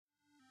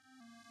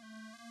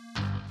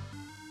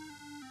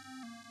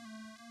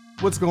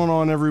What's going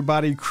on,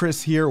 everybody?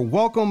 Chris here.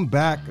 Welcome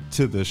back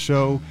to the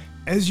show.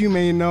 As you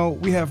may know,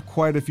 we have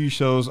quite a few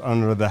shows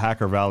under the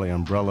Hacker Valley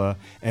umbrella,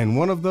 and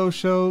one of those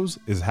shows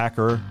is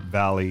Hacker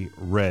Valley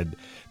Red.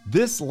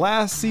 This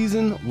last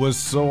season was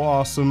so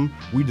awesome,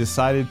 we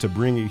decided to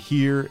bring it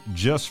here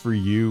just for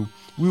you.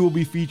 We will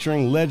be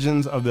featuring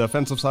legends of the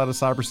offensive side of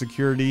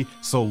cybersecurity,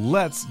 so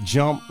let's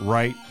jump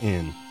right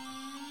in.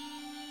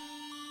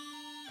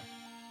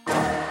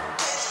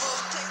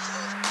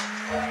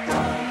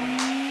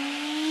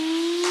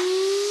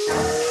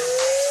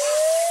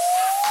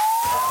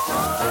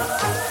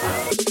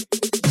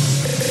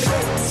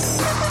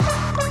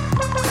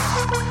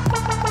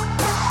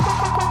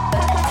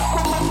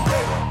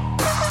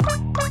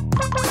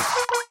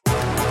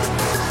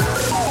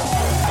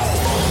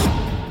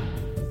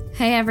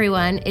 Hey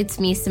everyone, it's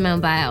me,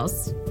 Simone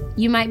Biles.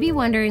 You might be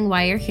wondering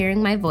why you're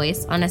hearing my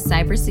voice on a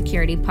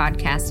cybersecurity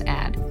podcast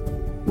ad.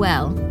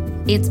 Well,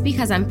 it's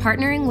because I'm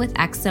partnering with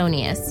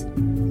Axonius.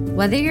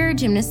 Whether you're a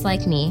gymnast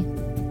like me,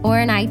 or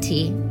an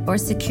IT or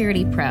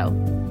security pro,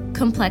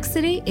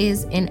 complexity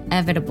is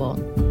inevitable.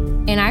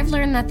 And I've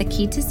learned that the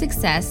key to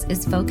success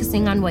is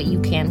focusing on what you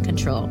can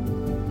control.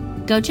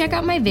 Go check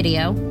out my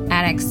video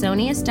at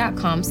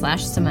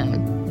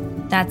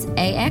axonius.com/Simone. That's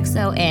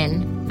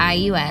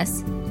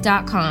axonius.com/SIMONE.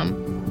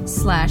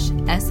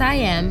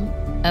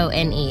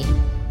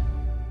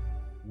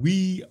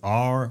 We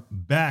are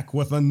back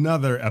with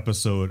another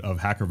episode of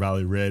Hacker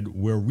Valley Red,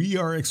 where we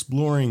are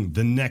exploring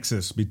the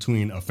nexus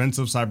between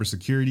offensive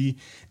cybersecurity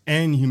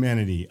and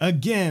humanity.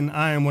 Again,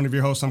 I am one of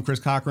your hosts. I'm Chris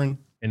Cochran.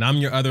 And I'm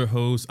your other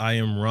host. I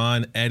am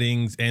Ron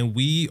Eddings, and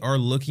we are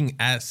looking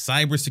at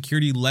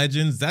cybersecurity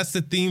legends. That's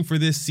the theme for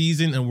this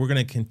season, and we're going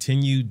to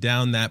continue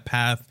down that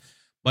path.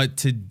 But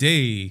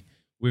today,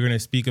 we're going to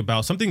speak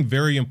about something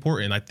very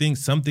important. I think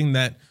something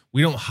that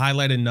we don't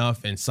highlight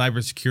enough in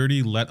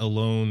cybersecurity, let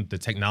alone the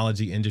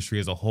technology industry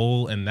as a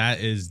whole, and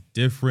that is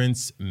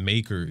difference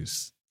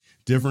makers.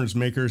 Difference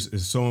Makers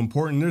is so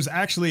important. There's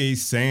actually a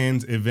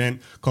SANS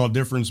event called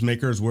Difference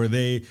Makers where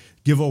they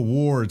give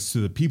awards to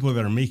the people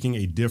that are making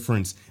a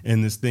difference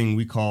in this thing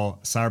we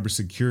call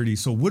cybersecurity.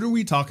 So what are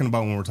we talking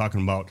about when we're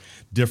talking about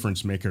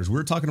difference makers?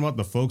 We're talking about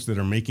the folks that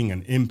are making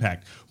an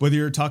impact, whether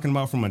you're talking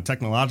about from a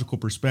technological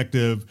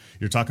perspective,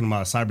 you're talking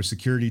about a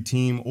cybersecurity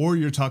team, or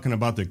you're talking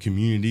about the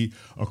community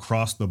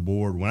across the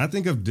board. When I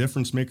think of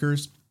difference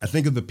makers, I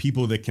think of the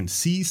people that can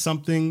see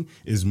something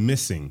is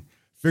missing,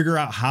 figure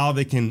out how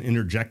they can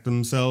interject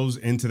themselves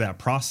into that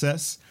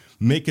process,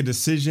 make a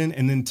decision,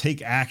 and then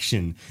take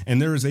action.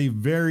 And there is a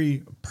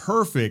very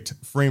perfect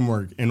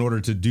framework in order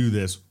to do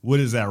this.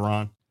 What is that,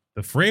 Ron?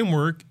 The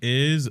framework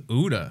is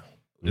OODA.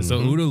 It's a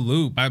OODA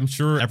loop. I'm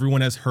sure everyone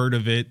has heard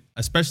of it,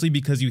 especially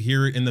because you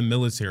hear it in the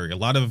military. A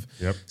lot of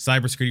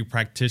cybersecurity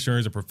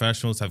practitioners or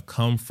professionals have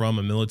come from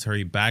a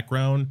military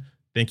background.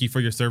 Thank you for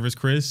your service,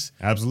 Chris.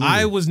 Absolutely.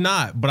 I was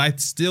not, but I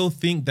still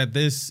think that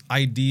this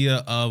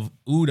idea of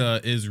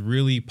OODA is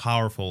really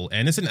powerful.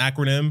 And it's an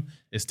acronym.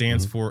 It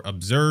stands for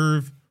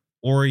Observe,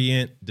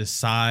 Orient,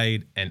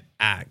 Decide, and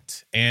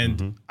Act.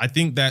 And I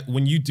think that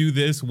when you do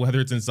this, whether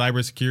it's in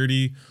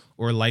cybersecurity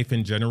or life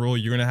in general,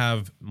 you're going to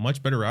have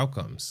much better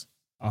outcomes.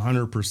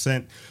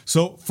 100%.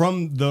 So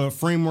from the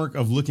framework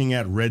of looking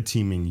at red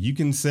teaming, you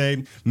can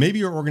say maybe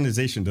your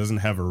organization doesn't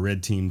have a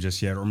red team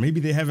just yet, or maybe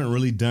they haven't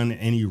really done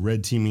any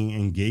red teaming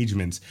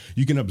engagements.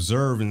 You can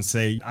observe and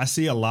say, I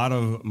see a lot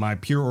of my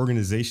peer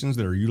organizations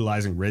that are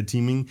utilizing red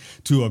teaming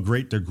to a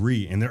great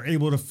degree, and they're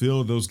able to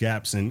fill those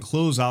gaps and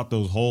close out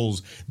those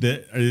holes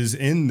that is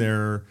in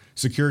their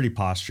security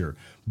posture.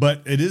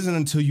 But it isn't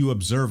until you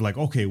observe, like,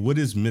 okay, what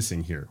is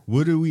missing here?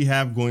 What do we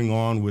have going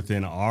on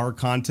within our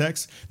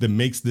context that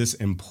makes this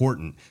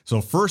important?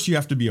 So first you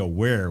have to be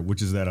aware,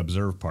 which is that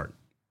observe part.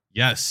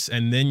 Yes.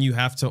 And then you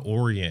have to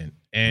orient.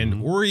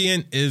 And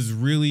orient is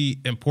really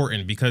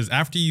important because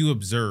after you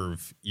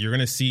observe, you're going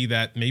to see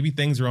that maybe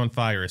things are on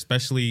fire,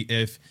 especially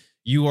if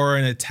you are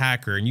an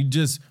attacker and you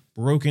just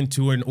broke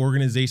into an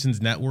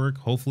organization's network.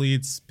 Hopefully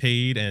it's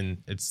paid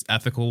and it's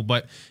ethical.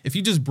 But if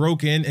you just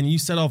broke in and you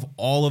set off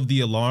all of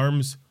the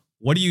alarms,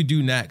 what do you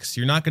do next?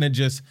 You're not going to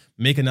just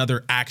make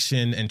another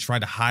action and try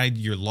to hide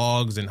your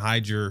logs and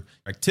hide your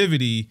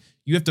activity.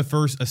 You have to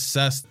first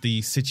assess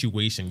the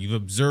situation. You've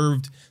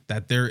observed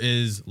that there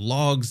is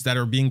logs that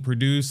are being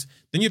produced.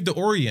 Then you have to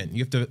orient.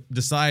 You have to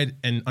decide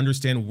and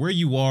understand where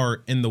you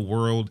are in the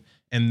world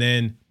and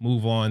then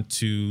move on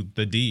to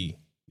the D.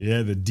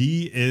 Yeah, the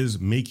D is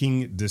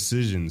making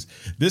decisions.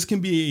 This can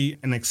be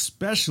an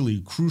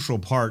especially crucial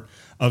part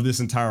of this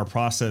entire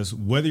process,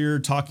 whether you're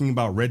talking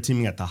about red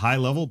teaming at the high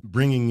level,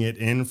 bringing it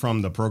in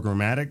from the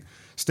programmatic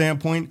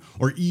standpoint,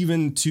 or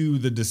even to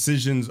the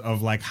decisions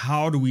of like,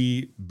 how do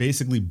we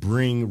basically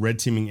bring red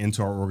teaming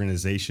into our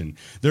organization?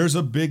 There's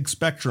a big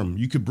spectrum.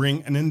 You could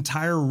bring an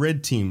entire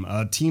red team,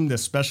 a team that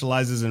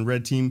specializes in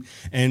red team,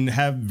 and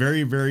have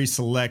very, very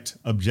select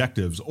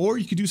objectives. Or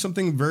you could do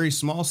something very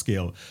small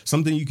scale,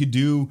 something you could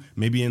do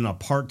maybe in a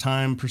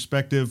part-time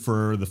perspective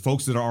for the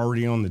folks that are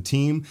already on the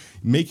team,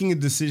 making a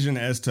decision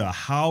as to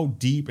how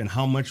deep and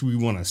how much we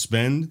want to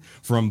spend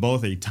from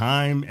both a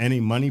time and a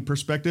money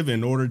perspective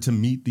in order to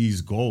meet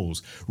these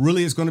goals.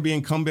 Really, it's going to be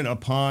incumbent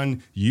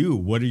upon you.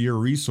 What are your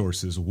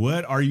resources?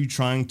 What are you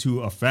trying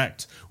to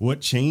affect?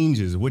 What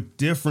changes? What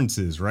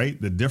differences,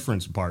 right? The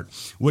difference part.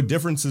 What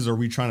differences are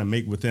we trying to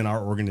make within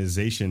our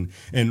organization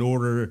in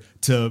order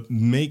to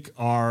make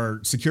our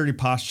security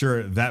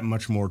posture that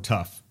much more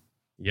tough?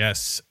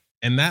 Yes.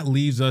 And that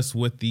leaves us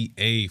with the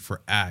A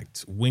for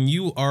ACT. When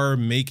you are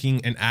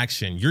making an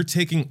action, you're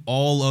taking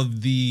all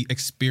of the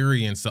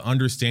experience, the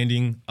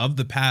understanding of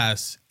the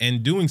past,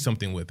 and doing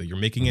something with it. You're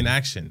making an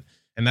action.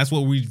 And that's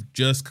what we've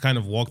just kind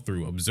of walked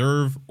through.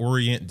 Observe,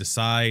 orient,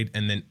 decide,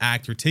 and then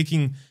act. You're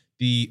taking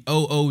the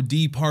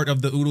OOD part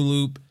of the OODA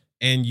loop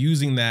and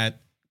using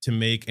that to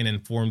make an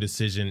informed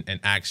decision and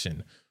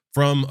action.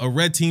 From a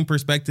red team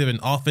perspective, an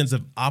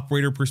offensive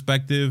operator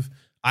perspective,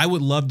 I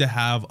would love to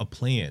have a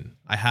plan.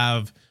 I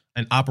have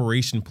an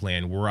operation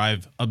plan where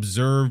I've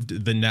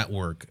observed the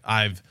network.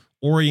 I've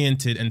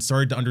oriented and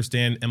started to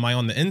understand, am I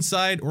on the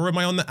inside or am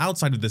I on the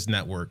outside of this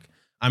network?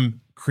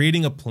 I'm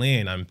creating a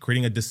plan. I'm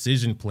creating a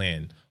decision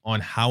plan on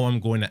how I'm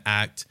going to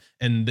act.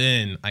 And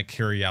then I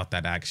carry out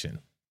that action.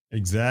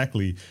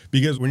 Exactly.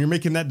 Because when you're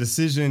making that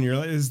decision, you're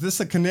like, is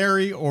this a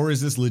canary or is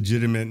this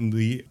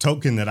legitimately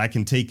token that I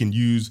can take and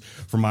use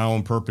for my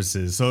own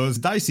purposes? So it's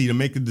dicey to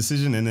make a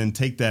decision and then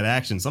take that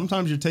action.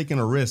 Sometimes you're taking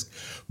a risk,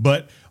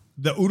 but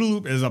the OODA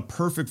loop is a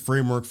perfect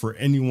framework for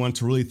anyone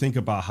to really think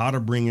about how to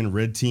bring in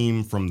red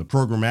team from the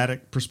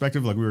programmatic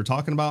perspective, like we were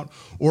talking about,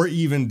 or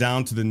even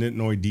down to the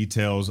nitnoid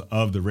details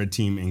of the red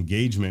team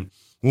engagement.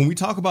 When we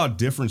talk about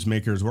difference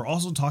makers, we're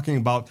also talking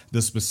about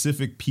the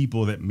specific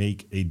people that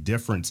make a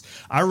difference.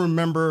 I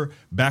remember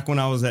back when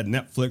I was at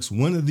Netflix,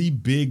 one of the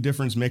big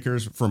difference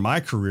makers for my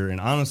career,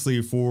 and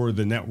honestly for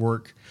the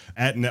network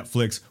at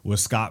Netflix,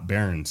 was Scott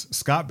Behrens.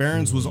 Scott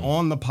Behrens was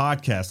on the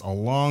podcast a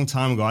long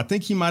time ago. I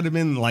think he might have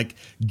been like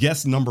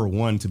guest number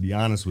 1, to be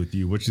honest with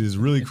you, which is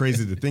really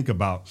crazy to think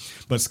about.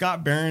 But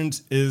Scott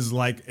Behrens is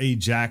like a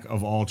jack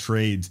of all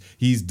trades.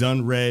 He's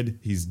done red,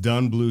 he's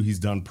done blue, he's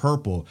done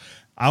purple.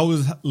 I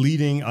was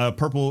leading a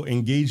purple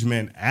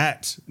engagement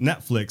at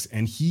Netflix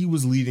and he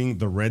was leading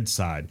the red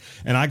side.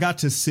 And I got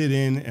to sit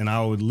in and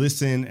I would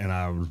listen and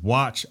I would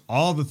watch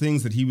all the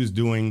things that he was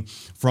doing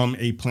from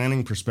a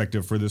planning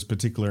perspective for this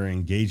particular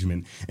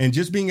engagement. And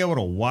just being able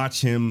to watch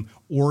him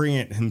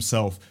orient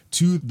himself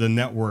to the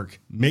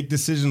network, make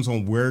decisions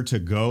on where to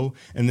go,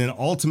 and then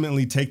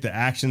ultimately take the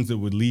actions that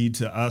would lead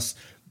to us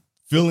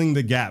filling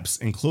the gaps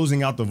and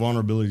closing out the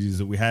vulnerabilities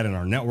that we had in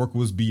our network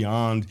was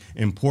beyond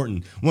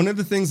important. One of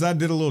the things I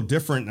did a little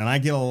different, and I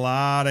get a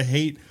lot of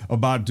hate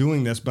about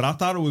doing this, but I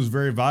thought it was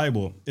very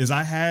valuable, is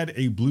I had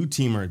a blue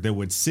teamer that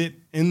would sit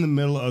in the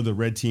middle of the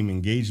red team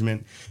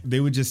engagement. They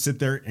would just sit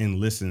there and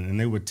listen, and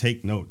they would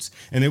take notes.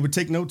 And they would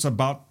take notes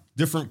about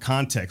different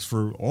contexts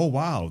for, oh,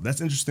 wow, that's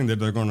interesting that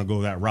they're going to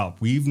go that route.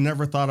 We've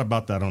never thought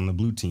about that on the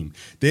blue team.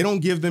 They don't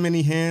give them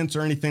any hints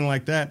or anything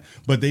like that,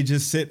 but they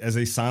just sit as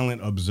a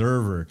silent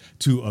observer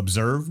to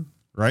observe,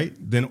 right?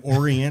 Then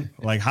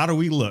orient, like, how do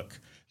we look?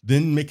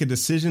 Then make a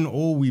decision.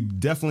 Oh, we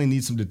definitely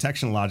need some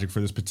detection logic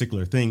for this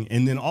particular thing.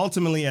 And then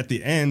ultimately at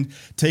the end,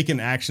 take an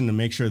action to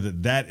make sure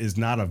that that is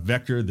not a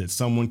vector that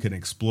someone can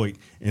exploit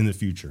in the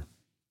future.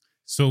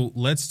 So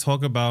let's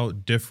talk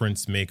about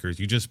difference makers.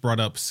 You just brought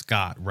up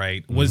Scott,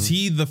 right? Mm-hmm. Was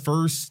he the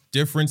first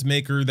difference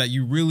maker that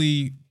you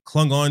really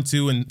clung on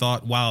to and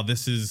thought, wow,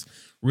 this is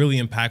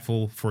really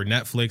impactful for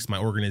Netflix, my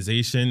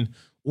organization?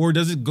 Or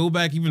does it go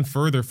back even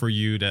further for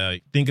you to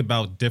think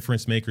about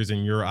difference makers in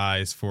your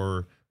eyes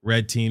for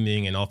red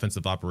teaming and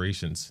offensive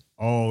operations?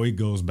 Oh, it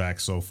goes back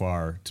so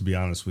far, to be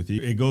honest with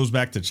you. It goes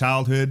back to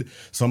childhood.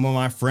 Some of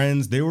my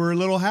friends, they were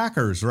little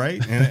hackers,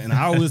 right? And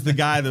I was the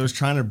guy that was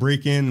trying to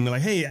break in and be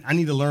like, hey, I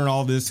need to learn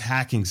all this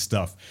hacking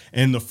stuff.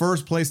 And the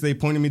first place they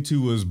pointed me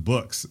to was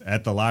books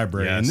at the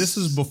library. Yes. And this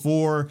is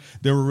before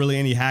there were really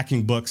any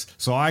hacking books.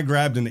 So I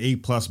grabbed an A+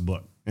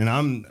 book. And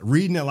I'm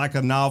reading it like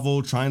a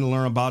novel, trying to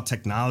learn about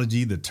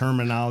technology, the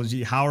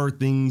terminology, how are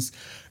things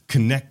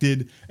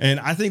connected.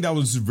 And I think that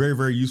was very,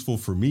 very useful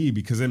for me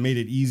because it made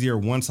it easier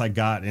once I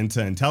got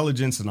into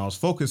intelligence and I was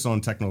focused on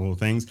technical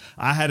things.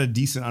 I had a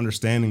decent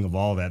understanding of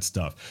all that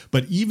stuff.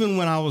 But even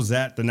when I was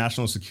at the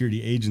National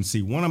Security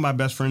Agency, one of my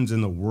best friends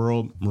in the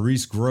world,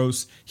 Maurice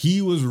Gross,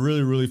 he was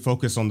really, really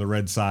focused on the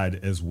red side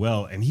as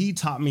well. And he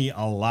taught me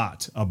a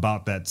lot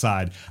about that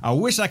side. I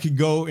wish I could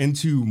go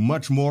into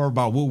much more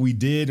about what we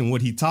did and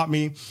what he taught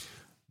me,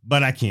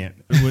 but I can't,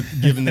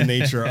 given the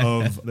nature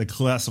of the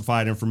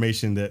classified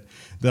information that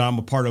I'm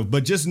a part of.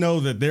 But just know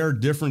that there are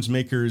difference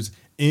makers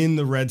in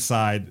the red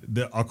side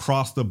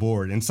across the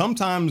board. And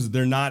sometimes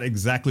they're not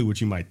exactly what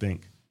you might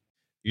think.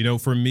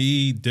 For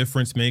me,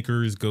 Difference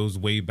Makers goes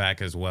way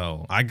back as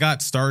well. I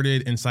got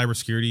started in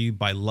cybersecurity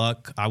by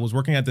luck. I was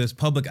working at this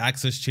public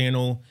access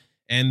channel,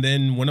 and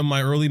then one of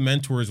my early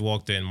mentors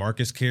walked in,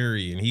 Marcus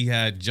Carey, and he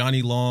had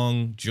Johnny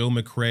Long, Joe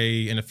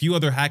McRae, and a few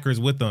other hackers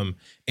with them.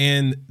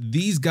 And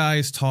these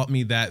guys taught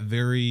me that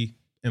very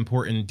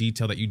important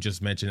detail that you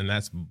just mentioned, and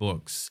that's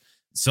books.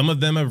 Some of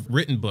them have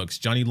written books.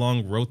 Johnny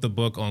Long wrote the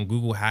book on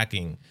Google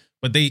hacking,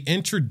 but they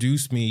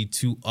introduced me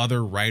to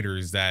other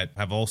writers that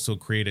have also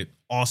created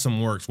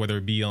awesome works, whether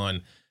it be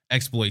on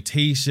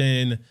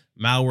exploitation,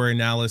 malware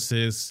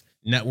analysis,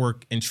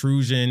 network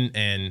intrusion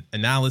and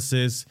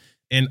analysis.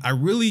 And I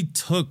really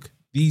took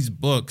these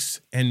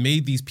books and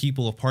made these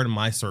people a part of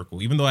my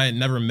circle, even though I had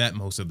never met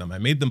most of them. I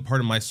made them part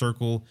of my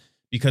circle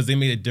because they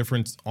made a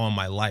difference on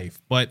my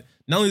life. But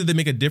not only did they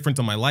make a difference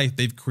on my life,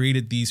 they've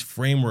created these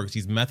frameworks,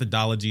 these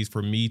methodologies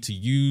for me to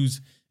use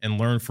and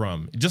learn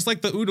from. Just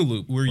like the OODA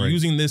loop, we're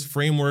using this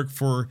framework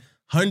for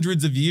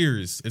hundreds of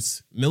years.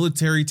 It's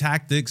military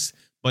tactics,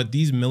 but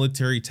these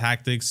military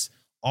tactics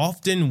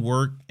often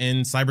work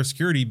in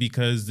cybersecurity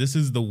because this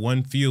is the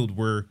one field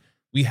where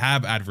we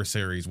have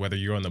adversaries, whether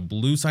you're on the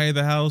blue side of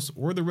the house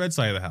or the red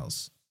side of the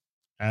house.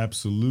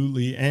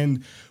 Absolutely.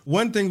 And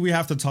one thing we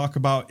have to talk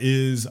about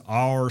is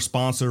our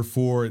sponsor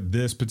for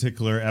this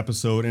particular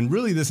episode and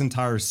really this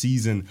entire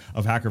season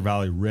of Hacker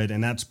Valley Red,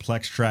 and that's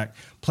PlexTrack.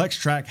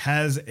 PlexTrack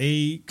has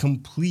a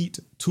complete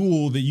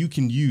tool that you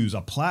can use,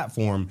 a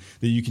platform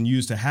that you can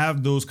use to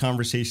have those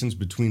conversations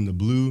between the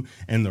blue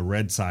and the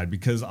red side.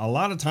 Because a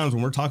lot of times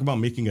when we're talking about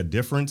making a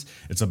difference,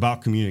 it's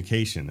about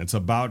communication. It's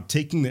about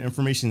taking the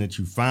information that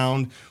you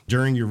found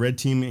during your red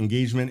team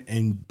engagement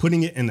and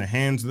putting it in the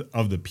hands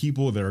of the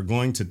people that are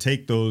going to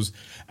take those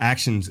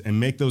actions and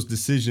make those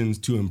decisions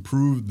to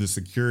improve the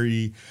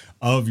security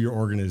of your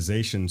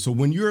organization. So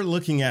when you're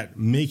looking at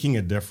making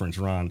a difference,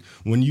 Ron,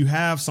 when you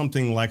have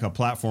something like a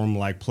platform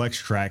like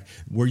PlexTrack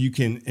where you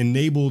can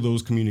enable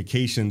those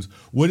communications,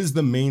 what is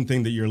the main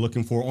thing that you're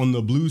looking for on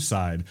the blue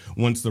side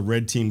once the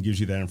red team gives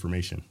you that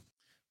information?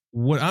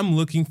 What I'm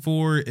looking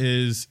for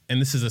is,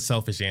 and this is a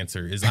selfish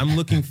answer, is I'm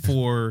looking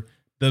for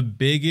the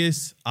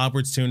biggest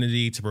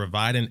opportunity to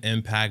provide an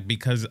impact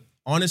because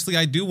honestly,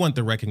 I do want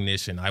the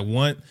recognition. I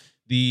want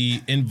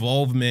the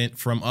involvement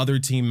from other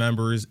team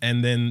members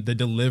and then the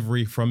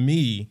delivery from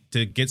me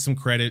to get some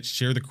credit,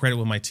 share the credit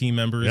with my team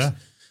members. Yeah.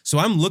 So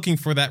I'm looking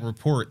for that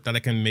report that I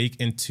can make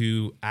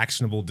into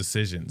actionable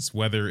decisions,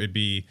 whether it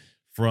be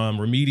from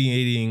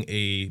remediating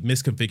a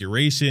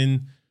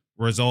misconfiguration,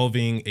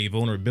 resolving a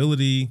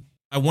vulnerability.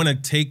 I want to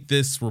take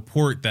this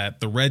report that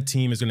the red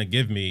team is going to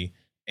give me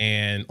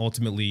and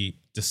ultimately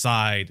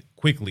decide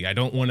quickly. I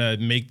don't want to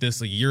make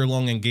this a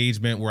year-long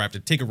engagement where I have to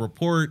take a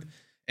report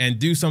and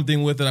do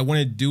something with it. I want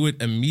to do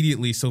it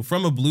immediately. So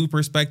from a blue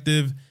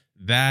perspective,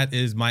 that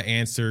is my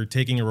answer,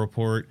 taking a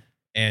report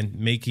and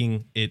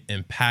making it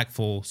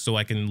impactful so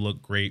I can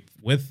look great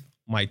with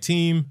my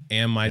team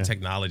and my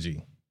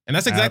technology. And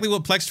that's exactly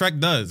what PlexTrack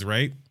does,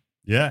 right?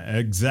 Yeah,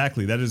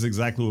 exactly. That is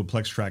exactly what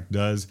PlexTrack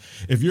does.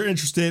 If you're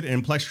interested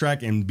in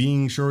PlexTrack and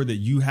being sure that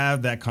you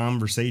have that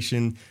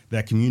conversation,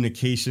 that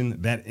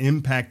communication, that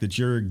impact that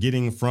you're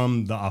getting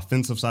from the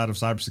offensive side of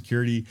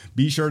cybersecurity,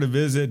 be sure to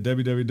visit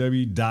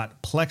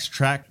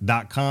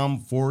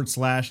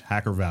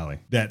www.plextrack.com/Hacker Valley.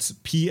 That's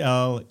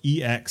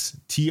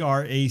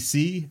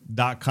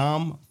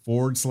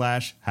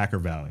PLEXTRAC.com/Hacker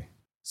Valley.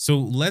 So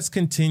let's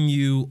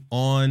continue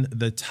on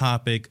the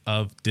topic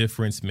of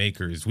difference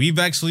makers. We've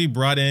actually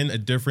brought in a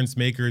difference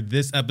maker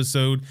this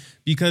episode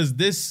because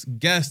this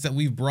guest that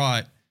we've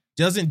brought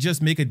doesn't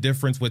just make a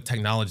difference with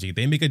technology.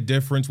 They make a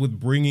difference with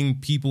bringing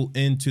people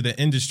into the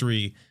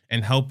industry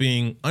and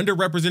helping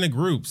underrepresented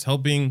groups,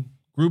 helping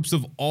groups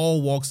of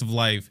all walks of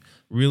life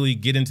really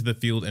get into the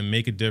field and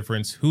make a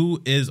difference.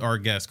 Who is our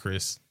guest,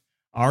 Chris?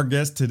 Our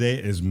guest today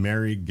is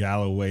Mary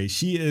Galloway.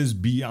 She is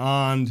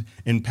beyond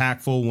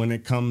impactful when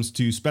it comes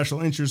to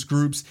special interest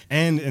groups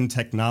and in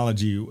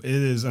technology. It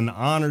is an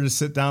honor to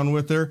sit down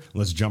with her.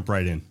 Let's jump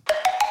right in.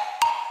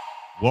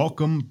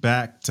 Welcome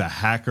back to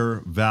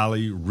Hacker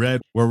Valley Red,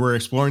 where we're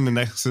exploring the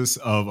nexus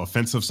of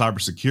offensive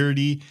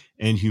cybersecurity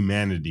and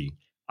humanity.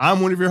 I'm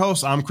one of your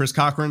hosts. I'm Chris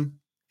Cochran.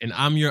 And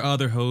I'm your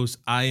other host.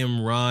 I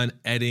am Ron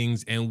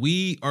Eddings, and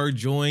we are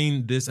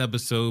joined this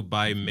episode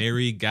by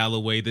Mary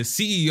Galloway, the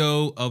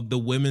CEO of the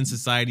Women's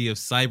Society of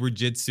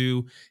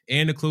Cyberjitsu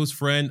and a close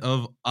friend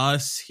of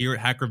us here at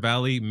Hacker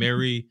Valley.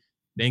 Mary,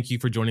 thank you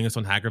for joining us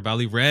on Hacker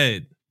Valley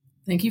Red.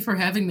 Thank you for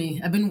having me.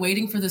 I've been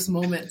waiting for this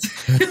moment.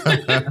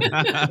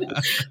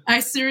 I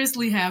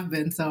seriously have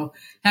been. So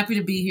happy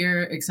to be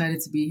here.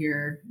 Excited to be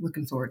here.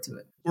 Looking forward to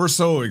it. We're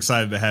so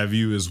excited to have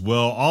you as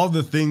well. All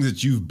the things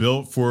that you've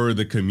built for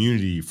the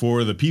community,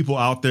 for the people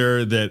out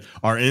there that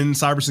are in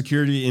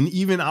cybersecurity and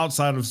even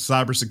outside of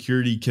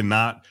cybersecurity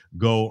cannot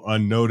go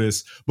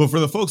unnoticed. But for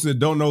the folks that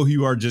don't know who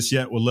you are just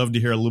yet, would love to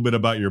hear a little bit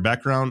about your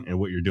background and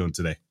what you're doing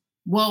today.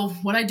 Well,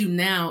 what I do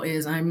now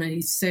is I'm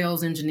a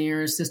sales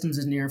engineer, systems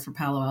engineer for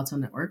Palo Alto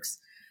Networks.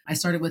 I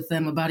started with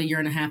them about a year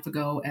and a half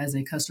ago as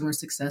a customer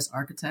success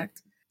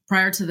architect.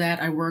 Prior to that,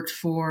 I worked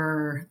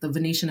for the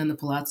Venetian and the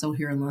Palazzo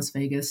here in Las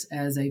Vegas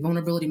as a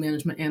vulnerability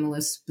management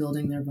analyst,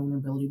 building their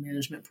vulnerability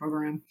management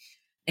program,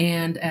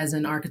 and as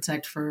an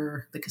architect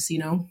for the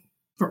casino,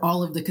 for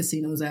all of the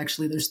casinos,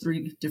 actually. There's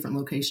 3 different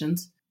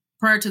locations.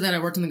 Prior to that, I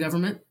worked in the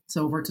government.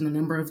 So I worked in a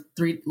number of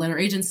 3-letter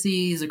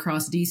agencies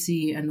across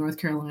DC and North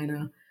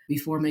Carolina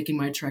before making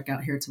my trek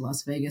out here to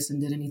Las Vegas, and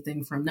did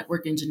anything from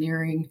network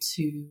engineering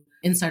to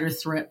insider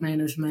threat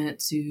management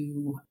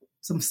to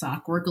some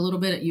SOC work a little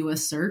bit at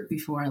US CERT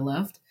before I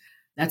left.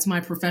 That's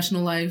my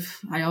professional life.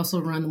 I also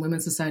run the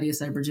Women's Society of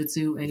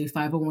Cyberjitsu, a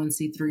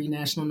 501c3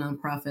 national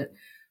nonprofit,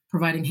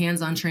 providing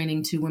hands-on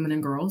training to women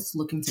and girls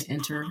looking to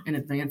enter and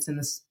advance in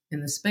this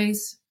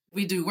space.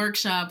 We do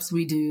workshops,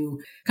 we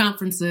do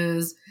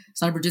conferences,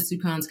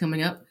 CyberJitsuCon's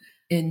coming up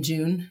in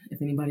June,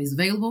 if anybody's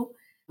available.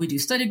 We do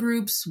study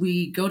groups,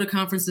 we go to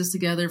conferences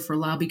together for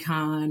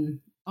LobbyCon,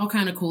 all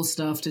kind of cool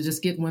stuff to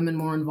just get women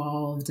more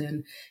involved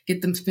and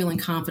get them feeling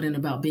confident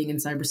about being in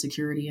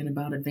cybersecurity and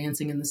about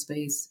advancing in the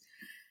space.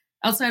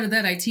 Outside of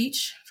that, I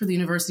teach for the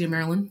University of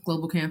Maryland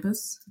Global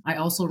Campus. I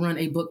also run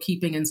a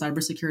bookkeeping and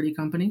cybersecurity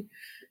company.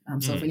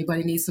 So if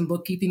anybody needs some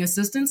bookkeeping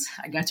assistance,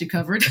 I got you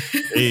covered.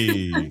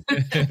 Hey.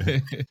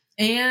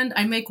 And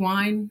I make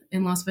wine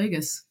in Las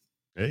Vegas.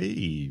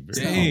 Hey.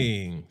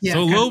 Dang. Yeah,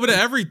 So a little bit of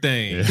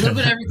everything. Yeah. A little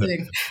bit of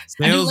everything. Sales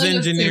I do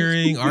love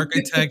engineering, those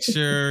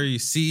architecture, you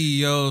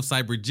CEO of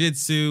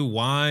Cyberjitsu,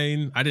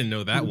 wine. I didn't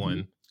know that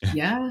one.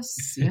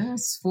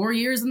 Yes. 4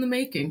 years in the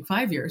making.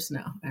 5 years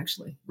now,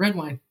 actually. Red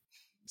wine.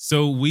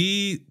 So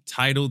we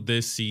titled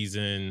this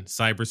season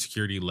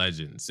Cybersecurity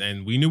Legends,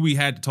 and we knew we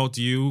had to talk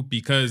to you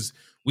because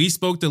we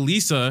spoke to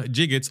Lisa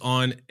Jiggets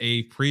on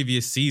a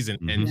previous season,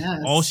 and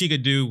Yes. all she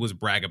could do was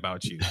brag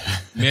about you.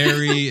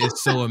 Mary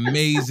is so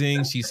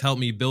amazing. She's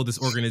helped me build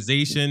this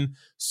organization.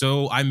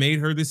 So I made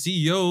her the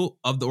CEO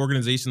of the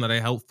organization that I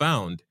helped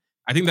found.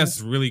 I think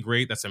that's really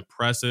great. That's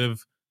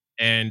impressive.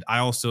 And I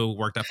also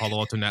worked at Palo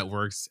Alto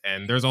Networks,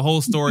 and there's a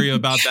whole story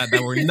about that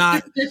we're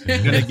not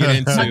going to get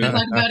into. Talk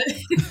about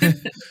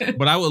it.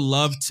 But I would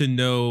love to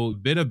know a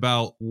bit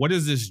about what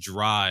is this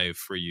drive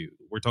for you?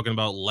 We're talking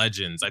about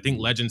legends. I think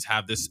legends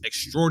have this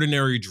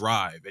extraordinary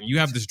drive, and you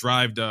have this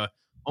drive to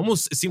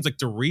almost, it seems like,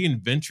 to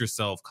reinvent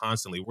yourself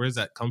constantly. Where does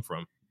that come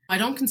from? I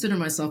don't consider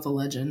myself a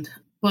legend,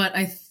 but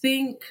I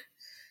think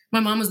my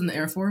mom was in the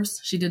Air Force.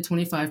 She did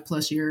 25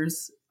 plus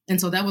years. And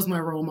so that was my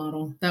role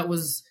model. That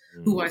was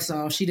who I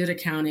saw. She did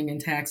accounting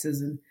and taxes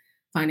and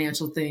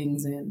financial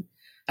things. And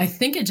I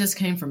think it just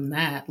came from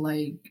that.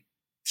 Like,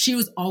 she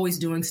was always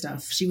doing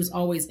stuff. She was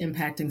always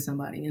impacting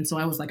somebody. And so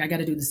I was like, I got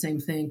to do the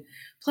same thing.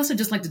 Plus, I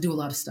just like to do a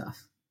lot of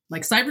stuff.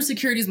 Like,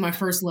 cybersecurity is my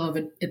first love.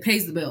 It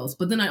pays the bills.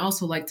 But then I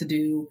also like to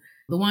do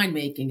the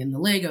winemaking and the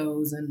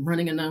Legos and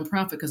running a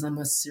nonprofit because I'm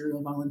a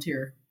serial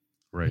volunteer.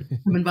 Right.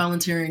 I've been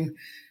volunteering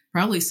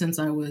probably since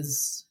I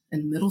was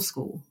in middle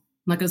school.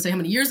 I'm not going to say how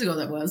many years ago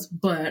that was,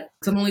 but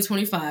I'm only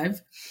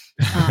 25,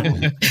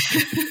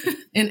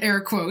 in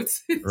air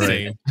quotes.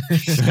 Right.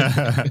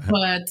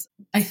 But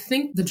I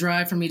think the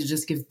drive for me to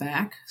just give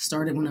back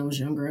started when I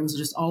was younger. I was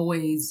just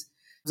always,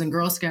 I was in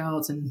Girl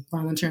Scouts and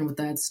volunteering with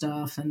that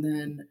stuff. And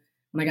then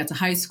when I got to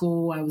high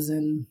school, I was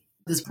in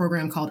this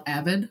program called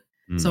AVID.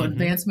 So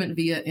Advancement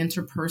via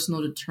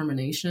Interpersonal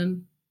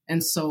Determination.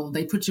 And so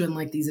they put you in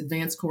like these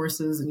advanced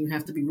courses and you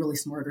have to be really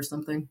smart or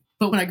something.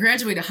 But when I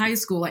graduated high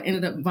school, I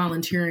ended up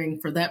volunteering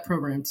for that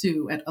program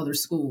too at other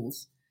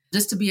schools,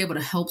 just to be able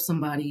to help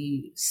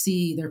somebody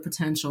see their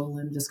potential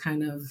and just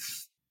kind of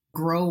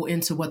grow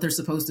into what they're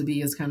supposed to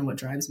be is kind of what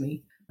drives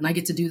me. And I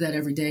get to do that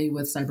every day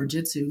with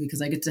Cyberjitsu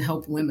because I get to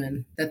help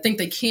women that think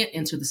they can't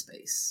enter the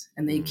space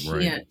and they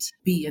can't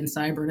be in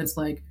cyber. And it's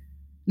like,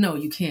 no,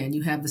 you can.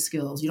 You have the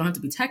skills. You don't have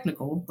to be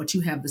technical, but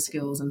you have the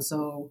skills. And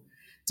so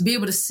to be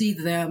able to see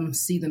them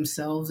see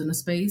themselves in a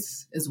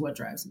space is what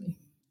drives me.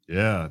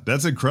 Yeah,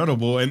 that's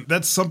incredible. And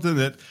that's something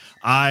that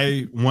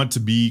I want to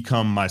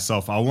become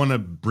myself. I want to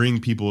bring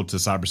people to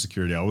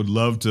cybersecurity. I would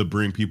love to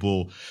bring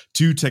people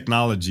to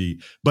technology.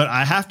 But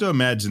I have to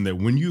imagine that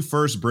when you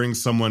first bring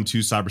someone to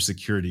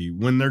cybersecurity,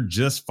 when they're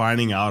just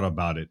finding out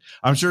about it,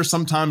 I'm sure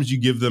sometimes you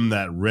give them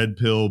that red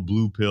pill,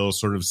 blue pill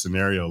sort of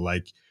scenario,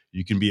 like,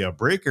 you can be a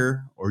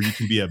breaker or you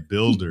can be a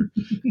builder.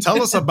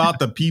 Tell us about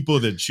the people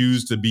that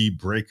choose to be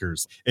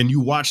breakers and you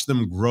watch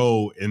them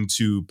grow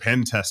into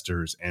pen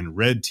testers and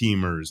red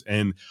teamers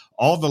and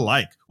all the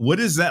like. What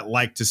is that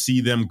like to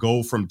see them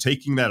go from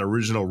taking that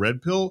original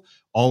red pill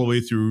all the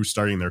way through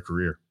starting their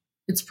career?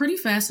 It's pretty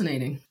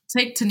fascinating.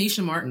 Take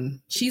Tanisha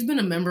Martin. She's been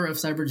a member of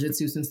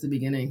Cyberjitsu since the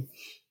beginning.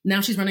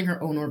 Now she's running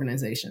her own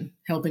organization,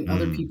 helping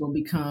other people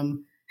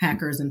become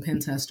hackers and pen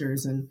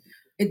testers. And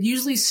it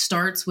usually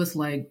starts with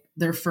like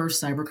their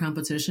first cyber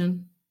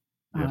competition.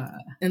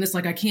 And it's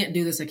like, I can't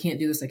do this. I can't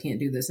do this. I can't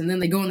do this. And then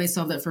they go and they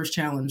solve that first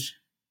challenge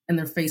and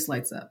their face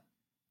lights up.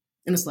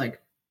 And it's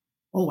like,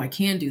 oh, I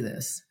can do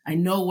this. I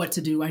know what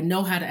to do. I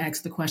know how to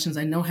ask the questions.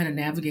 I know how to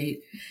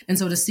navigate. And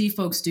so to see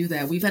folks do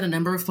that, we've had a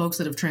number of folks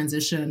that have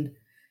transitioned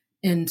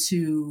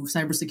into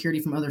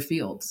cybersecurity from other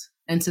fields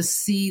and to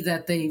see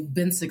that they've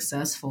been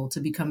successful to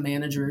become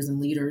managers and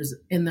leaders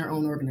in their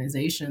own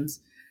organizations.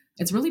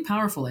 It's really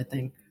powerful, I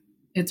think.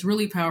 It's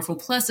really powerful.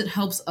 Plus, it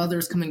helps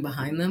others coming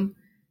behind them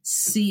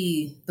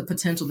see the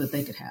potential that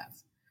they could have.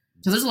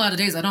 So there's a lot of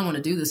days I don't want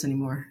to do this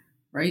anymore,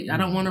 right? I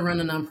don't want to run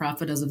a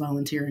nonprofit as a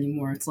volunteer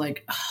anymore. It's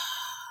like,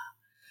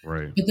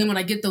 right. But then when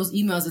I get those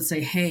emails that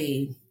say,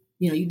 hey,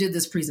 you did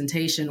this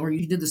presentation or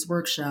you did this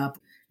workshop,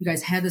 you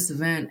guys had this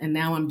event, and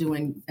now I'm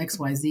doing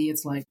XYZ.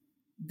 It's like,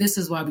 this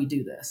is why we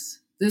do this.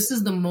 This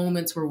is the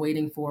moments we're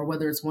waiting for,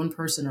 whether it's one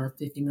person or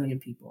 50 million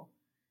people.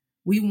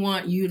 We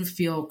want you to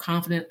feel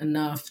confident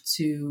enough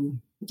to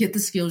get the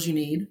skills you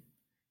need,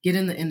 get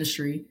in the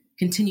industry,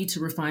 continue to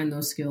refine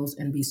those skills,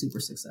 and be super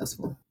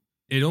successful.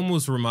 It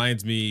almost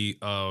reminds me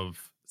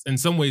of, in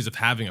some ways, of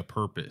having a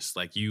purpose.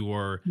 Like you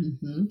are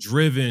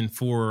driven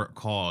for a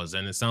cause.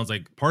 And it sounds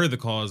like part of the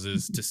cause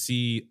is to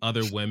see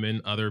other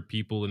women, other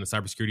people in the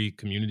cybersecurity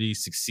community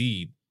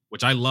succeed,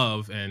 which I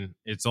love. And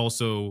it's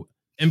also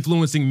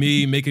influencing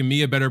me, making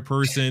me a better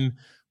person.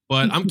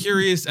 But I'm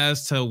curious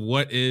as to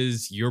what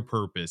is your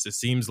purpose. It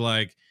seems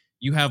like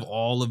you have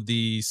all of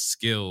these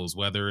skills,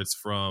 whether it's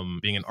from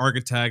being an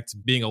architect,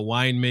 being a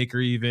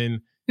winemaker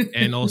even,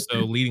 and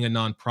also leading a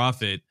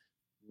nonprofit.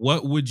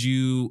 What would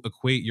you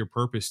equate your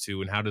purpose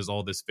to, and how does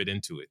all this fit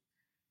into it?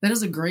 That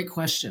is a great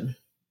question.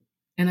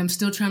 And I'm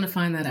still trying to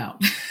find that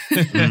out.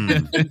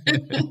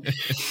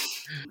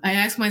 I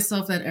ask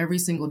myself that every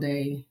single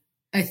day.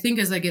 I think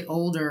as I get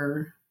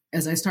older,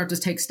 as I start to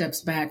take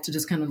steps back to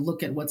just kind of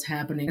look at what's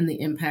happening and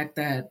the impact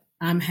that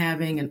I'm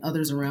having and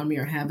others around me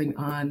are having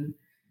on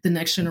the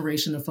next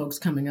generation of folks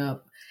coming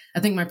up, I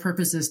think my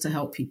purpose is to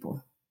help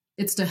people.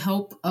 It's to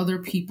help other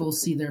people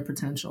see their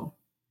potential,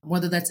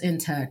 whether that's in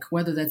tech,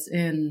 whether that's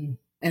in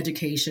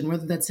education,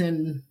 whether that's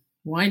in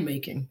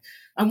winemaking.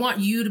 I want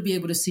you to be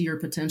able to see your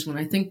potential. And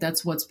I think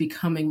that's what's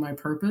becoming my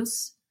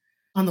purpose.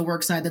 On the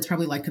work side, that's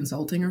probably like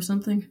consulting or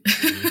something.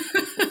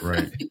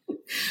 Right.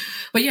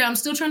 But yeah, I'm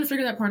still trying to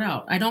figure that part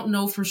out. I don't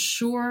know for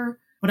sure,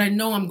 but I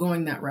know I'm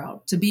going that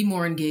route to be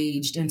more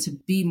engaged and to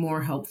be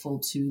more helpful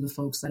to the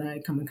folks that I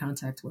come in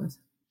contact with.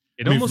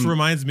 It almost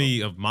reminds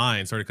me of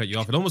mine. Sorry to cut you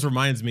off. It almost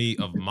reminds me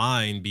of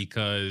mine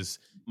because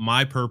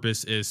my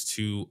purpose is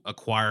to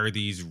acquire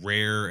these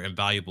rare and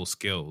valuable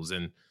skills.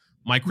 And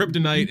my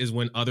kryptonite is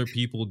when other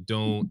people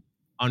don't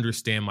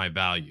understand my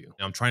value.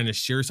 I'm trying to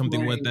share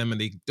something with them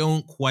and they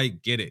don't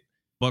quite get it.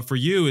 But for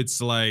you,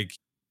 it's like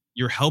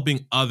you're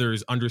helping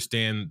others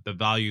understand the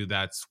value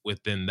that's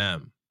within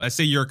them. Let's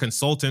say you're a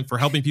consultant for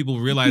helping people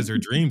realize their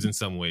dreams in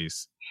some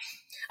ways.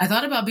 I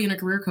thought about being a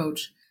career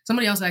coach.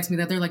 Somebody else asked me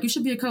that. They're like, you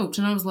should be a coach.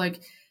 And I was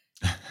like,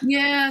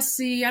 yeah,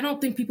 see, I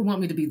don't think people want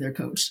me to be their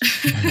coach.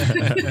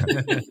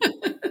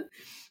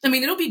 I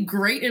mean, it'll be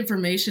great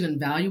information and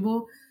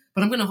valuable,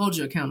 but I'm going to hold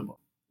you accountable.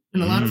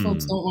 And a lot of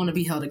folks don't want to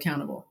be held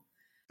accountable.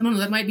 I don't know.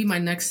 That might be my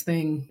next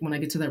thing when I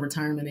get to that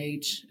retirement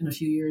age in a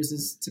few years,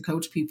 is to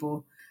coach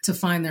people to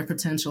find their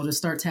potential, to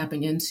start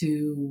tapping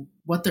into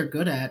what they're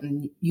good at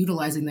and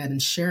utilizing that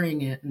and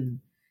sharing it and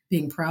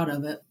being proud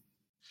of it.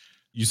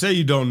 You say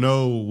you don't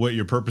know what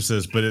your purpose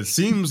is, but it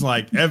seems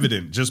like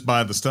evident just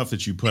by the stuff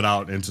that you put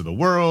out into the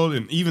world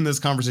and even this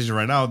conversation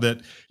right now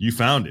that you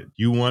found it.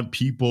 You want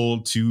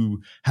people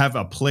to have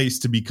a place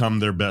to become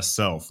their best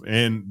self.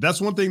 And that's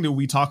one thing that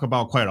we talk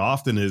about quite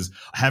often is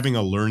having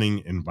a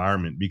learning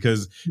environment,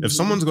 because if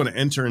someone's going to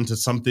enter into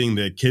something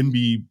that can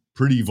be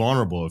pretty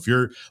vulnerable, if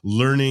you're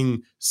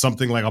learning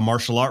something like a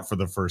martial art for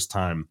the first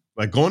time,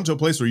 like going to a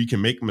place where you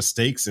can make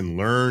mistakes and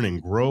learn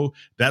and grow,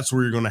 that's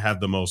where you're going to have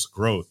the most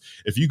growth.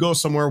 If you go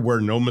somewhere where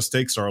no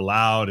mistakes are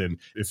allowed, and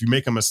if you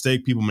make a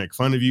mistake, people make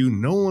fun of you,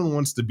 no one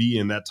wants to be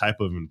in that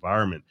type of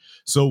environment.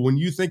 So when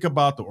you think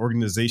about the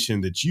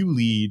organization that you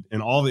lead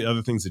and all the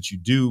other things that you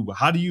do,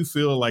 how do you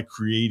feel like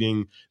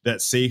creating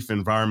that safe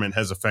environment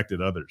has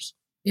affected others?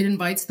 It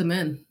invites them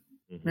in,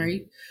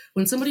 right?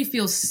 When somebody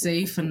feels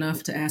safe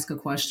enough to ask a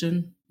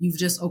question, you've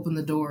just opened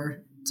the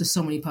door to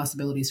so many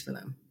possibilities for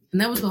them. And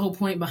that was the whole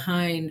point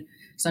behind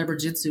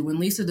Cyberjitsu. When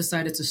Lisa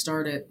decided to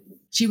start it,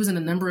 she was in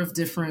a number of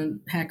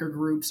different hacker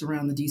groups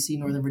around the DC,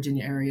 Northern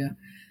Virginia area.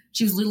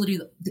 She was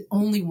literally the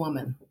only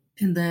woman.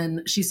 And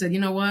then she said, you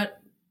know what?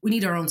 We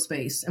need our own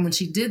space. And when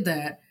she did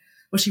that,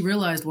 what she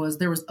realized was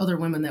there was other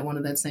women that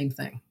wanted that same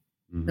thing.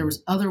 There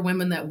was other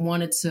women that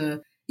wanted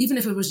to, even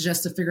if it was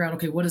just to figure out,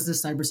 okay, what does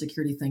this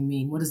cybersecurity thing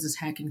mean? What does this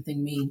hacking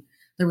thing mean?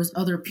 There was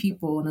other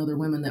people and other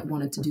women that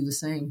wanted to do the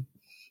same.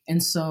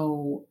 And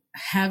so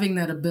having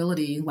that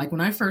ability, like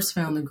when I first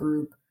found the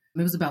group,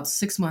 it was about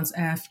 6 months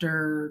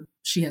after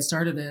she had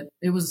started it.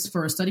 It was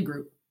for a study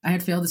group. I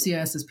had failed the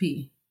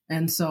CISSP.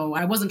 And so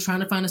I wasn't trying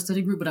to find a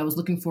study group, but I was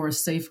looking for a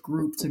safe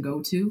group to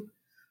go to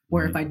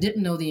where if I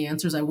didn't know the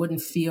answers, I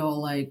wouldn't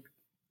feel like,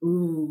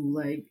 ooh,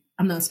 like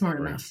I'm not smart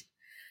enough.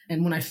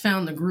 And when I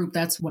found the group,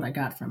 that's what I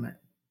got from it.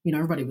 You know,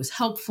 everybody was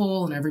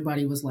helpful and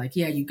everybody was like,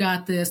 yeah, you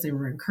got this. They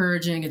were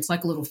encouraging. It's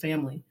like a little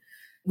family.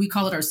 We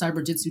call it our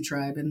Cyberjitsu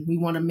tribe. And we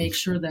want to make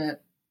sure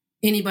that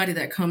anybody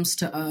that comes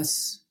to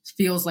us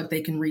feels like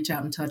they can reach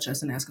out and touch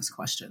us and ask us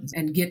questions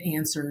and get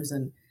answers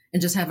and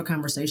just have a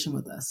conversation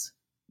with us.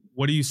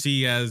 What do you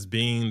see as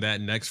being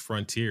that next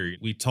frontier?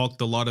 We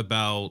talked a lot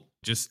about,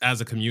 just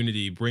as a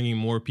community, bringing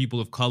more people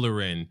of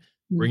color in,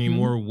 bringing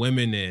more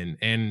women in.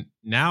 And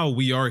now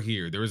we are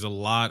here. There's a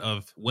lot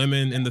of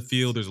women in the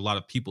field. There's a lot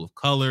of people of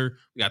color.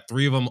 We got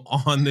 3 of them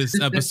on this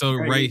episode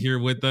right here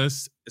with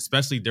us,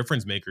 especially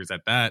difference makers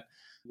at that.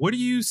 What do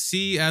you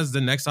see as the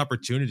next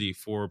opportunity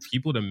for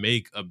people to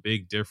make a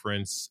big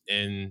difference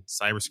in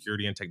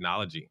cybersecurity and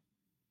technology?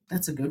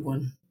 That's a good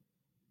one.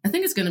 I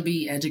think it's going to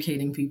be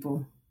educating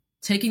people,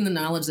 taking the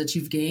knowledge that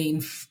you've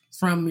gained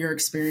from your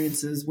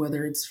experiences,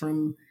 whether it's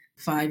from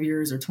 5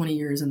 years or 20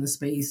 years in the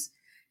space,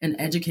 and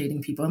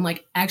educating people and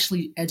like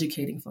actually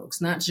educating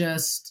folks, not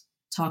just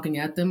talking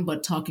at them,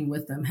 but talking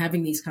with them,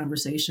 having these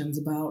conversations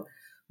about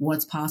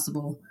what's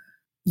possible.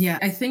 Yeah,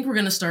 I think we're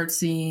going to start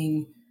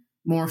seeing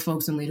more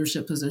folks in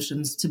leadership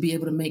positions to be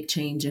able to make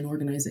change in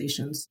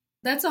organizations.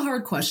 That's a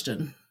hard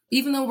question.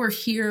 Even though we're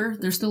here,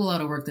 there's still a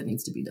lot of work that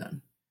needs to be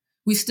done.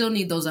 We still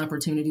need those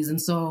opportunities.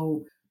 And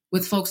so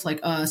with folks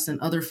like us and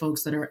other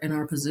folks that are in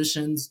our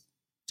positions,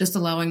 just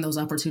allowing those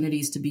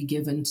opportunities to be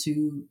given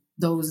to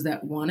those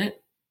that want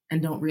it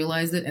and don't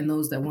realize it, and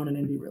those that want it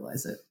and do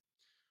realize it.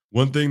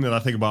 One thing that I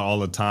think about all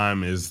the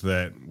time is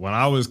that when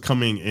I was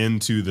coming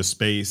into the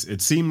space,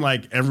 it seemed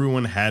like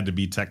everyone had to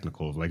be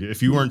technical. Like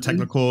if you weren't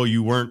technical,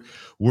 you weren't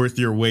worth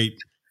your weight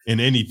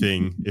in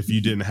anything if you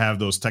didn't have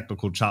those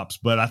technical chops.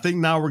 But I think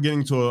now we're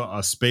getting to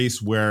a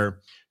space where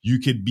you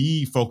could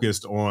be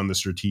focused on the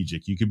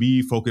strategic. You could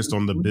be focused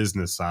on the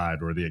business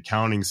side or the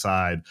accounting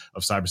side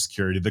of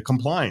cybersecurity, the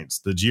compliance,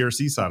 the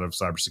GRC side of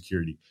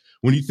cybersecurity.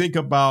 When you think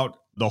about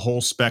the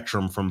whole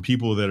spectrum from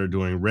people that are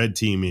doing red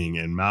teaming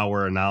and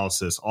malware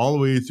analysis all the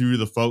way through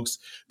the folks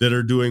that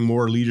are doing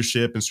more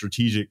leadership and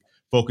strategic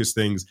focus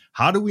things,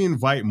 how do we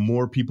invite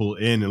more people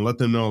in and let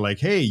them know like,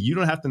 hey, you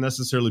don't have to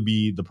necessarily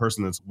be the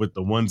person that's with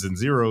the ones and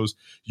zeros.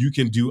 You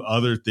can do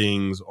other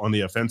things on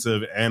the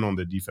offensive and on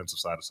the defensive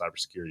side of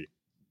cybersecurity.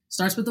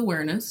 Starts with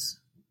awareness.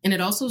 And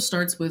it also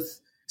starts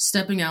with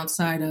stepping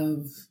outside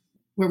of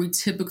where we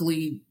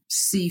typically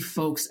see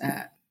folks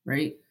at,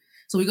 right?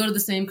 So we go to the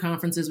same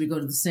conferences, we go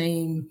to the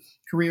same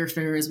career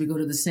fairs, we go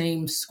to the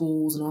same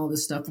schools and all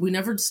this stuff. We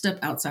never step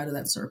outside of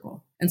that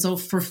circle. And so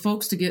for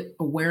folks to get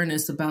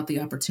awareness about the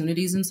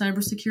opportunities in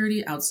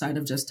cybersecurity outside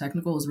of just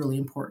technical is really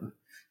important,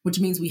 which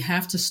means we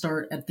have to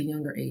start at the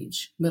younger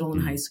age, middle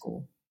and high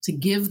school, to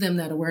give them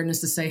that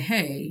awareness to say,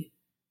 hey,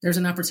 there's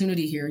an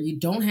opportunity here. You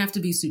don't have to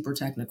be super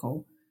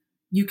technical.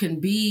 You can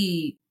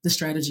be the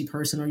strategy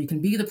person, or you can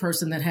be the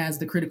person that has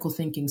the critical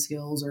thinking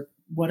skills or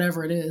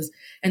whatever it is,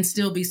 and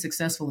still be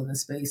successful in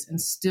this space and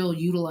still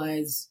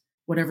utilize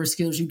whatever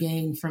skills you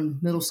gain from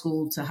middle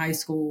school to high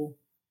school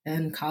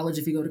and college,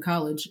 if you go to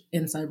college,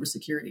 in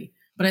cybersecurity.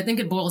 But I think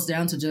it boils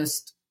down to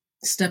just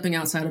stepping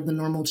outside of the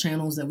normal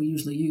channels that we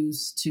usually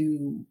use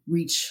to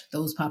reach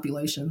those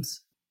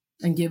populations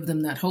and give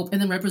them that hope.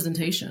 And then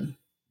representation,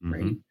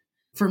 right?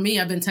 For me,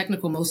 I've been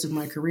technical most of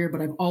my career,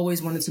 but I've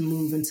always wanted to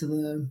move into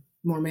the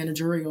more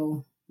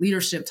managerial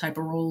leadership type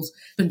of roles.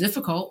 It's been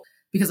difficult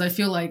because I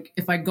feel like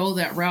if I go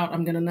that route,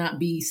 I'm going to not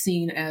be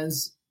seen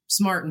as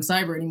smart in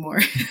cyber anymore.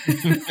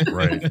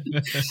 Right.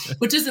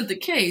 Which isn't the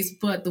case,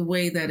 but the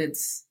way that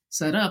it's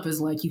set up is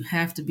like you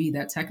have to be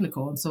that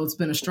technical. And so it's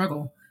been a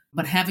struggle,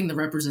 but having the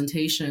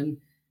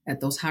representation at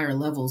those higher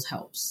levels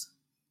helps.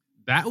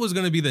 That was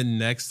going to be the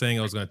next thing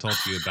I was going to talk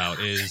to you about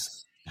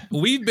is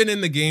we've been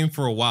in the game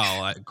for a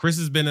while. Chris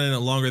has been in it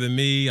longer than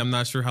me. I'm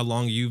not sure how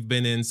long you've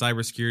been in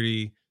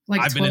cybersecurity.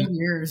 Like I've 12 been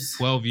years.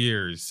 12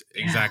 years.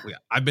 Yeah. Exactly.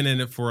 I've been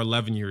in it for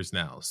 11 years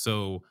now.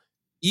 So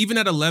even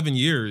at 11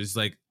 years,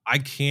 like I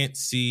can't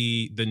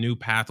see the new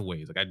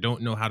pathways. Like I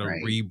don't know how to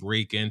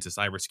re-break into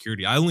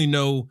cybersecurity. I only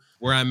know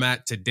where I'm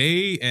at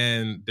today,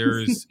 and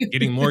there's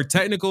getting more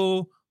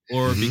technical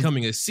or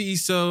becoming a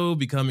CISO,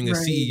 becoming a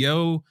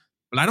CEO.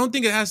 But I don't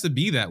think it has to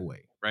be that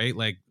way, right?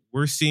 Like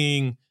we're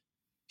seeing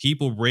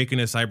people break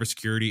into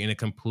cybersecurity in a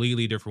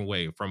completely different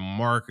way, from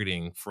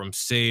marketing, from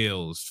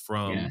sales,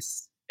 from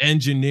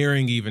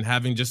engineering, even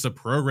having just a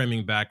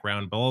programming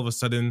background. But all of a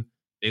sudden,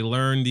 they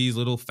learn these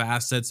little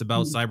facets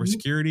about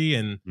cybersecurity,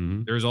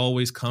 and there's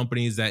always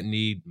companies that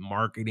need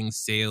marketing,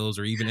 sales,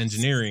 or even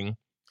engineering.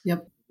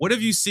 Yep. What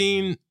have you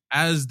seen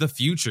as the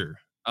future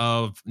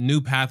of new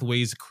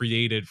pathways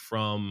created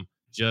from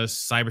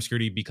just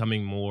cybersecurity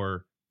becoming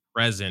more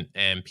present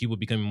and people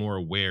becoming more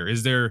aware?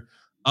 Is there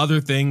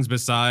other things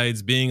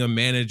besides being a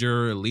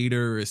manager, a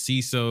leader, a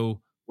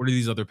CISO? What are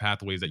these other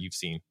pathways that you've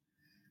seen?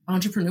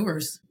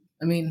 Entrepreneurs.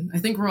 I mean, I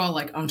think we're all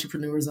like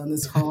entrepreneurs on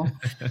this call.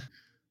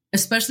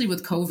 Especially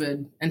with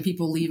COVID and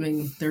people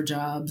leaving their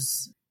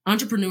jobs.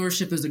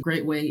 Entrepreneurship is a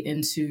great way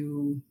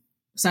into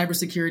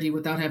cybersecurity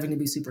without having to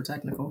be super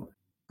technical.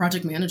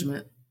 Project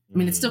management. I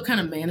mean, it's still kind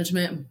of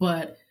management,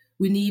 but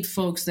we need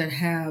folks that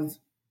have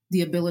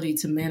the ability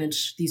to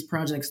manage these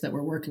projects that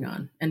we're working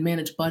on and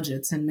manage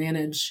budgets and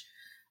manage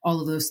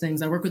all of those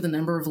things. I work with a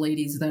number of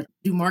ladies that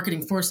do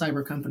marketing for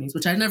cyber companies,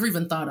 which I never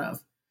even thought of.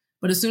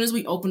 But as soon as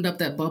we opened up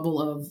that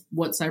bubble of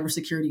what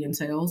cybersecurity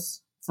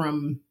entails,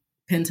 from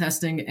pen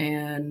testing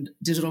and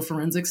digital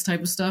forensics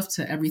type of stuff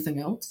to everything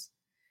else,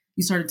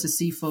 you started to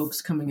see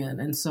folks coming in.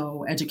 And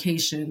so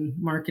education,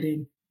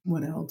 marketing,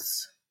 what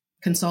else?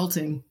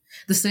 Consulting,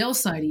 the sales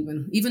side,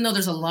 even though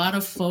there's a lot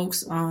of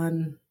folks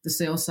on the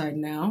sales side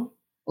now,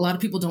 a lot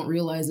of people don't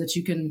realize that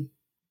you can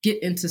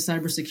get into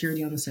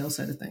cybersecurity on the sales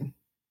side of thing.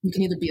 You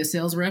can either be a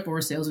sales rep or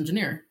a sales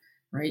engineer,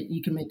 right?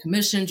 You can make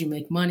commissions, you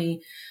make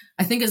money.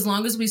 I think as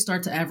long as we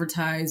start to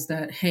advertise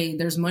that, hey,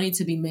 there's money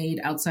to be made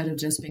outside of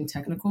just being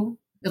technical,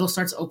 it'll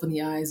start to open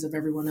the eyes of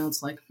everyone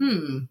else like,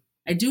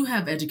 I do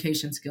have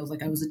education skills.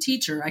 Like I was a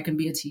teacher, I can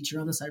be a teacher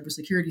on the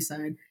cybersecurity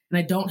side, and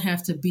I don't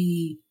have to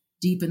be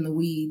deep in the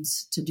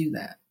weeds to do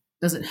that.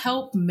 Does it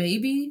help?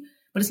 Maybe,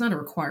 but it's not a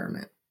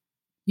requirement.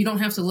 You don't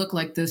have to look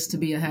like this to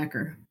be a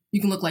hacker.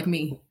 You can look like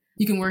me.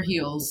 You can wear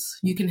heels.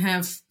 You can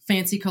have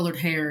fancy colored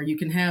hair. You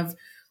can have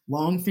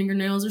long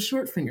fingernails or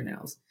short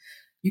fingernails.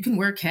 You can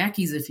wear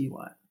khakis if you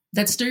want.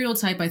 That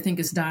stereotype, I think,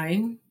 is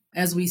dying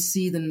as we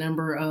see the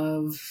number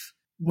of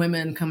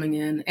women coming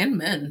in and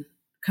men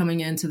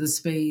coming into the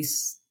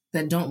space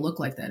that don't look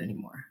like that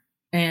anymore.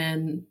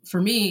 And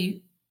for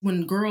me,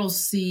 when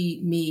girls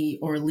see me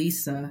or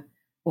Lisa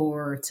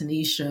or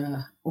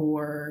Tanisha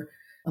or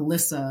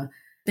Alyssa,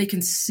 they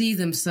can see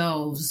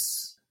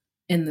themselves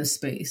in this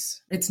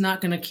space. It's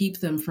not going to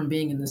keep them from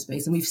being in this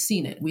space. And we've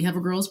seen it. We have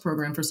a girls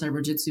program for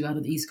Cyber Jitsu out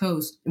of the East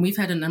Coast. And we've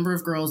had a number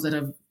of girls that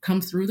have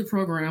come through the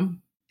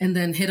program and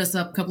then hit us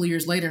up a couple of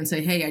years later and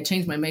say, hey, I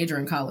changed my major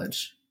in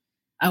college.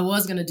 I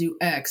was going to do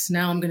X.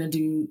 Now I'm going to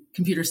do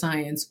computer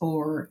science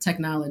or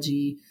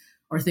technology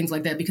or things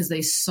like that because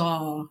they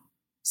saw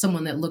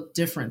someone that looked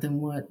different than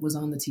what was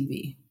on the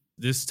TV.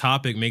 This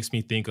topic makes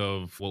me think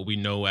of what we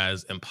know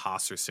as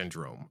imposter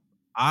syndrome.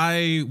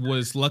 I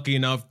was lucky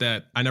enough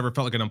that I never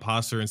felt like an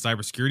imposter in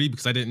cybersecurity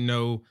because I didn't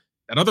know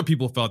that other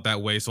people felt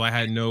that way. So I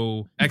had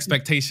no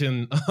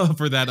expectation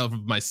for that of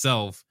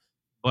myself.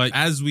 But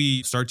as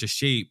we start to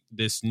shape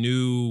this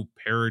new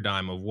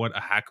paradigm of what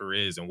a hacker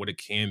is and what it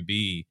can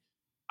be,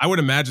 I would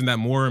imagine that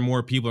more and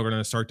more people are going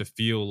to start to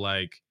feel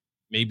like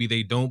maybe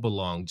they don't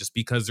belong just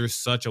because there's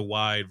such a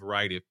wide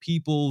variety of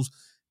peoples.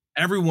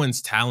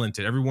 Everyone's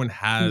talented. Everyone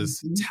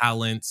has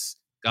talents,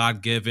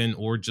 God-given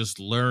or just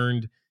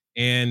learned.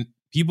 And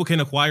people can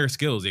acquire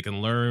skills. They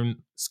can learn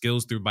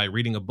skills by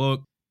reading a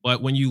book.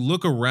 But when you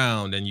look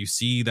around and you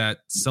see that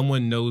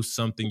someone knows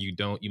something you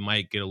don't, you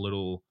might get a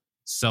little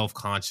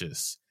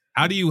self-conscious.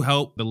 How do you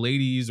help the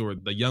ladies or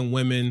the young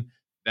women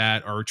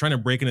that are trying to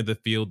break into the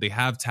field? They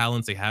have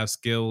talents, they have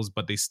skills,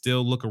 but they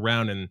still look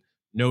around and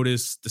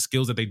notice the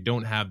skills that they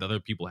don't have that other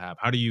people have.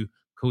 How do you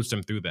coach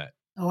them through that?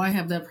 Oh, I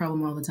have that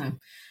problem all the time.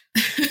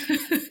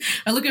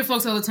 I look at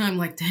folks all the time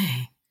like,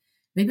 dang,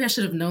 maybe I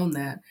should have known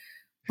that.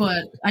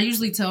 But I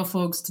usually tell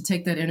folks to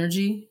take that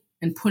energy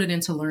and put it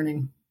into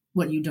learning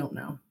what you don't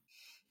know.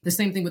 The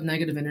same thing with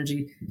negative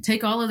energy.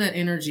 Take all of that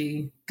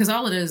energy, because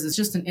all it is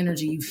just an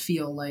energy you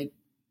feel, like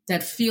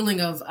that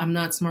feeling of I'm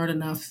not smart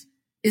enough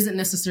isn't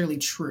necessarily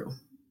true.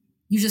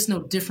 You just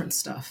know different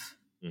stuff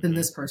than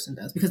this person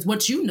does, because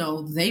what you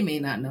know, they may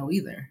not know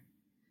either.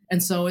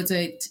 And so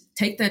it's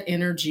take that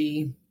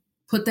energy,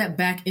 put that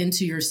back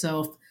into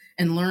yourself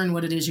and learn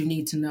what it is you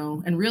need to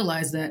know and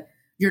realize that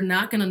you're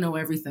not going to know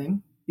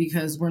everything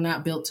because we're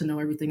not built to know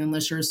everything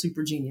unless you're a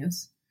super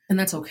genius. And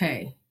that's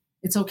okay.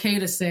 It's okay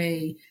to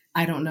say,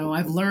 I don't know.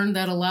 I've learned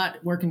that a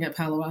lot working at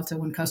Palo Alto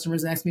when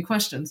customers ask me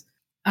questions.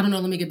 I don't know.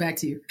 Let me get back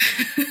to you.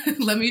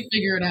 Let me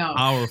figure it out.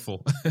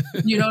 Powerful.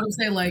 You know what I'm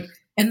saying? Like,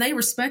 and they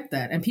respect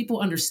that and people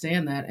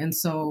understand that. And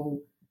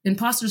so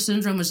imposter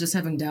syndrome is just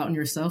having doubt in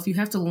yourself. You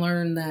have to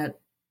learn that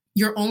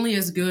you're only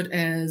as good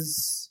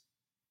as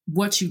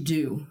what you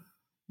do,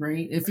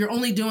 right? If you're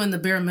only doing the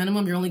bare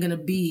minimum, you're only going to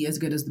be as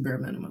good as the bare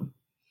minimum.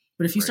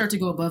 But if you start to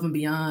go above and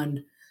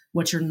beyond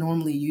what you're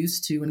normally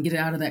used to and get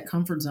out of that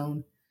comfort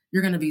zone,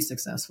 you're going to be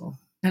successful.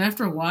 And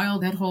after a while,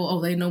 that whole,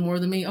 oh, they know more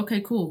than me. Okay,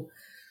 cool.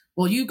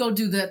 Well, you go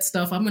do that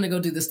stuff. I'm going to go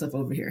do this stuff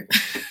over here.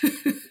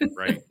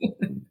 Right.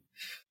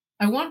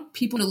 I want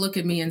people to look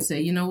at me and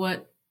say, you know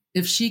what?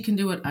 If she can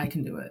do it, I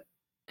can do it.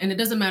 And it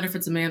doesn't matter if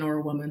it's a man or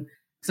a woman.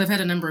 Because I've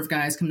had a number of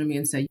guys come to me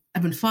and say,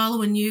 I've been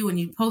following you and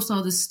you post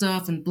all this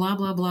stuff and blah,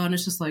 blah, blah. And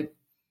it's just like,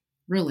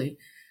 really?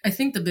 I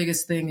think the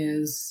biggest thing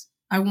is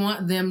I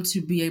want them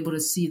to be able to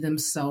see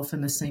themselves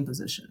in the same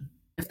position.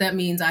 If that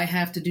means I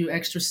have to do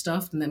extra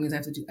stuff, then that means I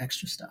have to do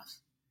extra stuff.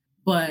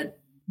 But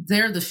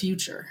they're the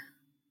future.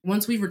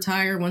 Once we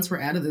retire, once we're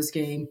out of this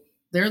game,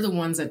 they're the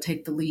ones that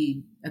take the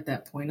lead at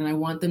that point. And I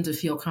want them to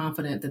feel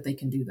confident that they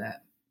can do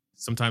that.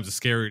 Sometimes it's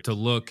scary to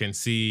look and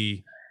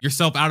see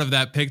yourself out of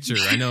that picture.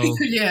 I know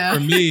Yeah. For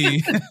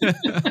me,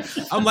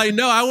 I'm like,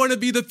 no, I want to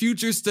be the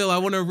future still. I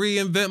want to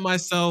reinvent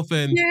myself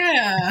and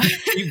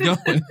keep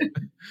going.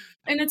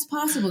 And it's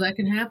possible that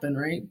can happen,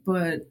 right?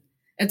 But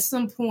at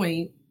some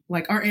point,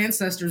 like our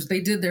ancestors,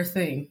 they did their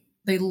thing.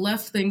 They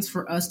left things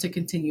for us to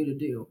continue to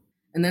do.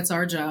 And that's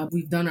our job.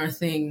 We've done our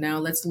thing. Now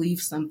let's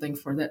leave something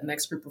for that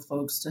next group of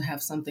folks to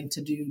have something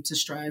to do, to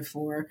strive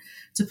for,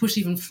 to push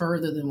even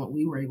further than what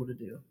we were able to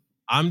do.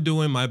 I'm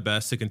doing my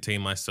best to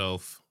contain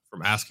myself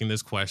from asking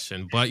this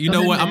question, but you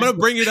know what? I'm going to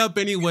bring it up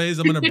anyways.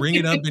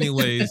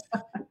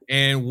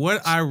 And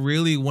what I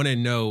really want to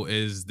know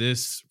is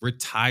this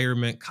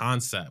retirement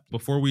concept.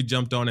 Before we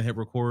jumped on and hit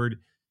record,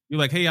 you're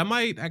like, hey, I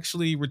might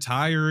actually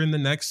retire in the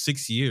next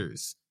 6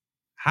 years.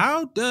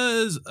 How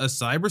does a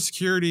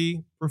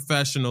cybersecurity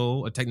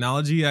professional, a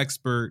technology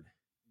expert,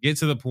 get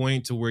to the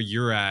point to where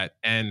you're at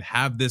and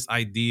have this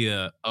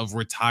idea of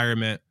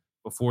retirement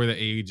before the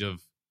age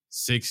of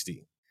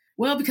 60?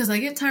 Well, because I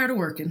get tired of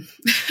working.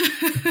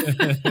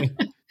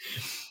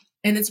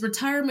 And it's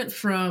retirement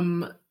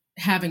from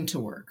having to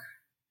work.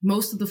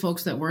 Most of the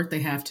folks that work,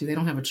 they have to. They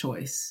don't have a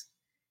choice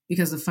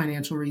because of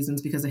financial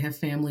reasons, because they have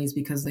families,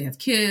 because they have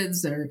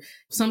kids, or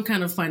some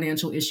kind of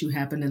financial issue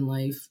happened in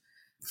life.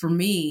 For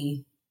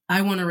me,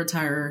 I want to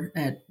retire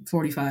at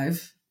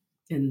 45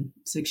 in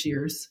 6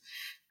 years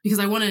because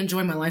I want to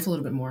enjoy my life a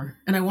little bit more.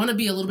 And I want to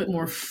be a little bit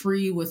more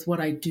free with what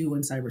I do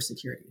in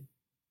cybersecurity,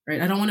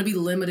 right? I don't want to be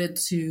limited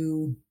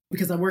to,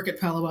 because I work at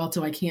Palo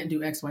Alto, I can't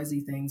do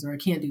XYZ things, or I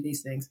can't do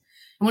these things.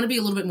 I want to be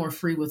a little bit more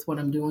free with what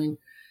I'm doing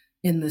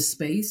in this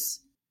space.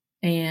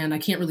 And I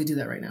can't really do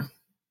that right now.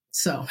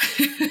 So,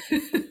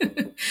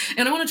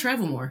 and I want to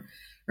travel more,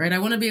 right? I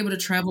want to be able to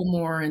travel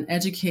more and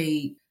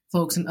educate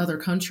folks in other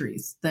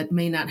countries that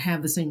may not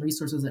have the same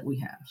resources that we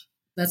have.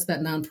 That's that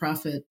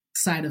nonprofit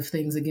side of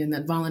things again,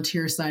 that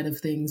volunteer side of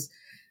things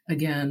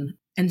again,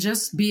 and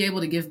just be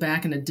able to give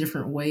back in a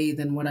different way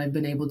than what I've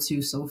been able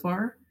to so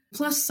far.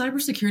 Plus,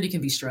 cybersecurity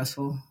can be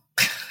stressful.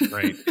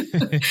 Right.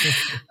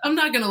 I'm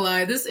not going to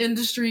lie. This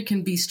industry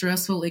can be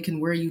stressful. It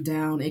can wear you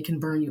down. It can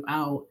burn you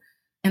out.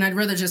 And I'd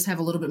rather just have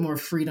a little bit more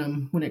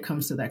freedom when it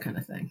comes to that kind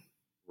of thing.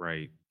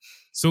 Right.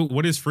 So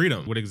what is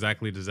freedom? What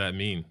exactly does that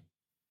mean?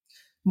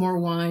 More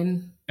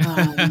wine.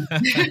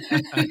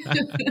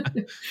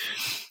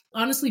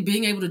 Honestly,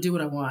 being able to do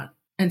what I want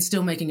and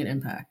still making an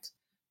impact.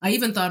 I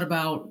even thought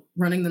about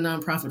running the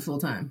nonprofit full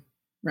time,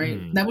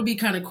 right? That would be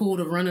kind of cool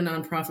to run a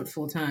nonprofit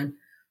full time,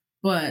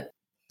 but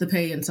the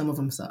pay in some of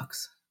them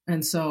sucks.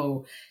 And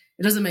so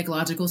it doesn't make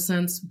logical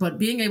sense, but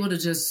being able to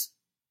just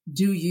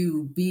do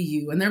you, be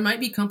you. And there might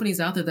be companies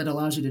out there that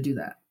allows you to do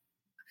that.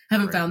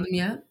 Haven't found them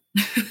yet.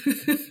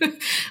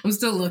 I'm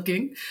still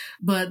looking,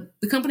 but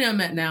the company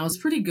I'm at now is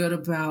pretty good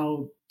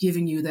about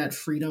giving you that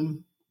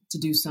freedom to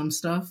do some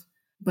stuff,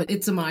 but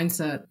it's a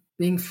mindset,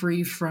 being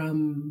free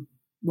from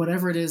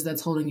whatever it is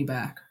that's holding you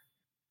back.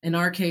 In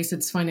our case,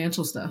 it's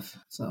financial stuff.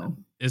 So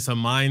it's a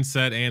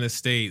mindset and a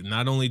state.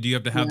 Not only do you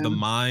have to have the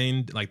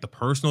mind, like the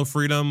personal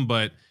freedom,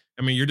 but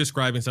I mean, you're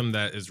describing something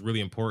that is really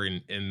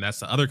important. And that's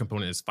the other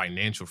component is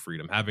financial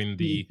freedom, having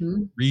the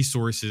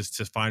resources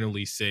to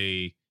finally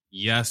say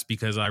yes,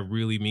 because I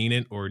really mean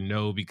it, or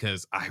no,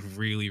 because I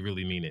really,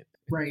 really mean it.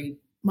 Right.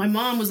 My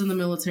mom was in the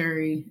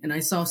military and I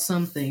saw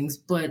some things,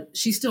 but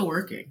she's still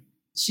working.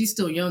 She's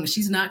still young.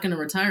 She's not going to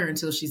retire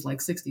until she's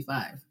like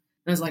 65. And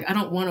I was like, I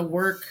don't want to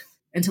work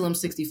until I'm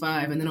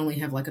 65 and then only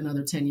have like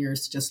another 10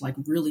 years to just like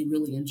really,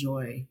 really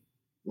enjoy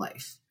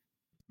life.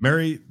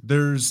 Mary,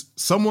 there's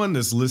someone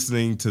that's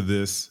listening to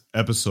this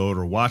episode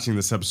or watching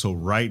this episode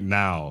right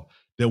now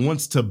that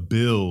wants to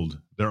build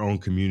their own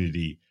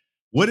community.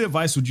 What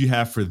advice would you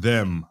have for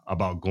them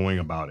about going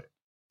about it?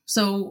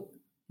 So,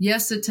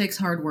 yes, it takes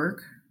hard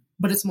work,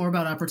 but it's more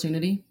about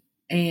opportunity.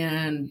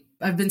 And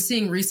I've been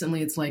seeing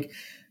recently, it's like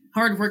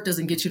hard work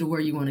doesn't get you to where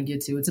you want to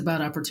get to. It's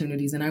about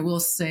opportunities. And I will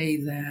say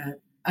that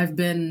I've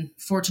been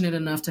fortunate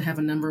enough to have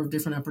a number of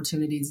different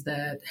opportunities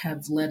that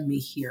have led me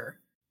here.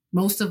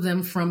 Most of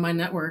them from my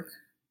network,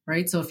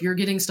 right? So if you're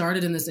getting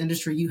started in this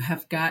industry, you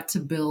have got to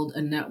build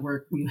a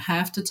network. You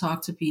have to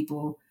talk to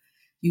people.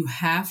 You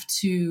have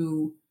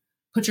to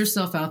put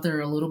yourself out there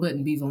a little bit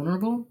and be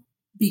vulnerable,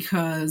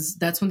 because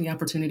that's when the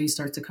opportunities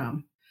start to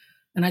come.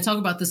 And I talk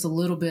about this a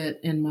little bit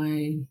in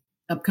my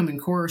upcoming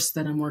course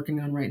that I'm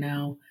working on right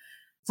now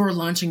for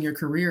launching your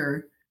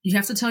career. You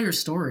have to tell your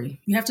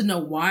story. You have to know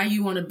why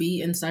you want to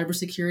be in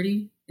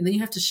cybersecurity, and then you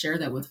have to share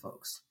that with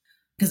folks,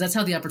 because that's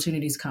how the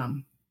opportunities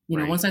come. You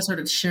know, once I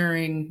started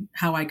sharing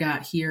how I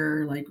got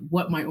here, like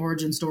what my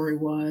origin story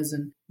was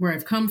and where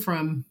I've come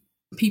from,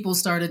 people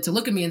started to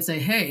look at me and say,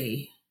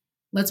 hey,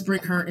 let's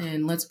bring her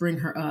in. Let's bring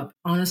her up.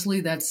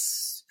 Honestly,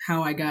 that's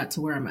how I got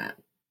to where I'm at.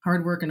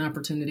 Hard work and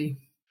opportunity.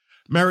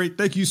 Mary,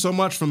 thank you so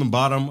much from the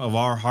bottom of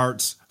our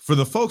hearts. For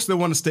the folks that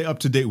want to stay up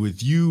to date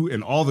with you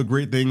and all the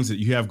great things that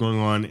you have going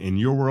on in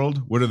your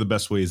world, what are the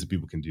best ways that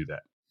people can do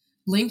that?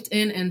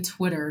 LinkedIn and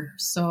Twitter.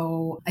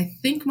 So I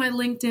think my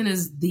LinkedIn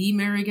is the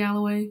Mary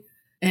Galloway.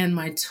 And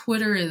my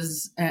Twitter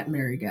is at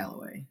Mary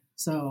Galloway.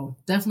 So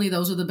definitely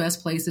those are the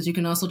best places. You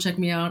can also check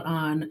me out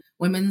on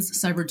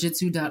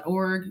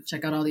womenscyberjitsu.org.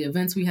 Check out all the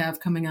events we have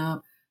coming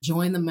up.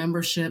 Join the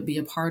membership. Be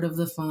a part of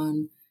the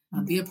fun.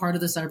 Be a part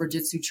of the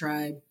Cyberjitsu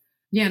tribe.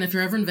 Yeah, and if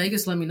you're ever in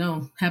Vegas, let me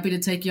know. Happy to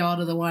take y'all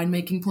to the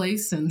winemaking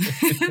place and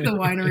the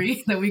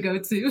winery that we go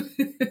to.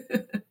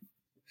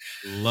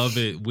 Love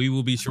it. We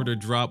will be sure to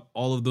drop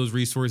all of those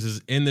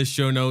resources in the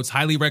show notes.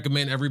 Highly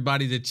recommend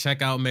everybody to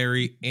check out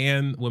Mary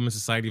and Women's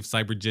Society of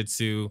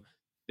Cyberjitsu.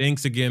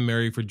 Thanks again,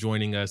 Mary, for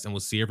joining us, and we'll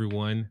see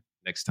everyone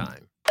next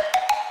time.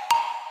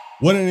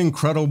 What an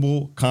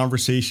incredible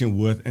conversation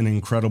with an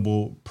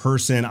incredible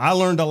person. I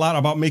learned a lot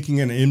about making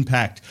an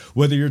impact,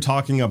 whether you're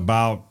talking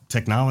about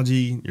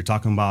technology, you're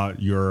talking about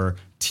your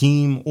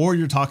team, or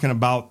you're talking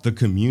about the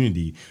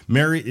community.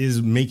 Mary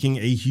is making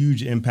a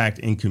huge impact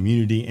in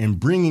community and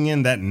bringing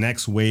in that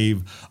next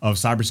wave of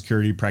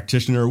cybersecurity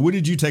practitioner. What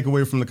did you take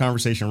away from the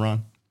conversation,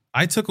 Ron?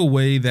 I took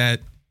away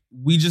that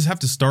we just have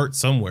to start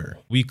somewhere.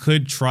 We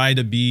could try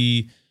to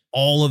be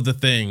all of the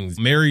things.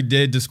 Mary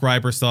did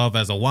describe herself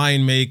as a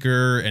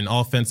winemaker, an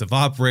offensive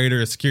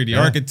operator, a security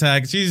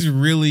architect. She's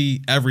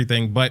really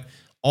everything. But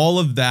all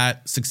of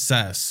that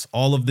success,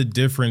 all of the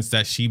difference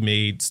that she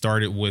made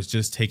started with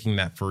just taking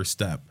that first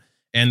step.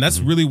 And that's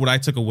really what I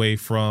took away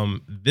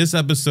from this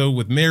episode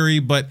with Mary,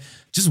 but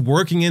just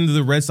working into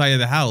the red side of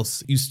the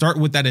house. You start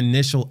with that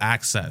initial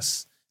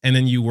access and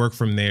then you work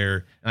from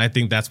there. And I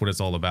think that's what it's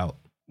all about.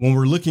 When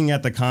we're looking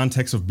at the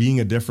context of being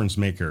a difference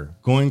maker,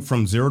 going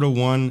from 0 to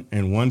 1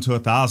 and 1 to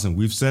 1,000,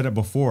 we've said it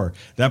before,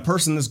 that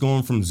person that's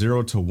going from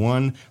 0 to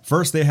 1,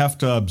 first they have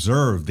to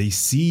observe. They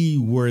see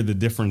where the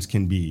difference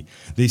can be.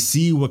 They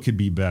see what could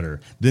be better.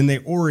 Then they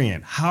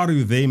orient. How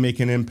do they make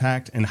an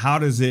impact, and how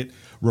does it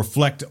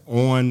reflect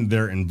on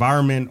their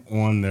environment,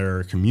 on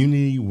their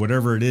community,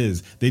 whatever it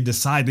is? They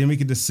decide, they make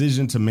a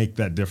decision to make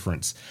that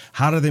difference.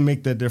 How do they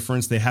make that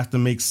difference? They have to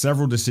make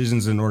several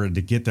decisions in order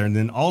to get there. And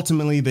then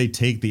ultimately they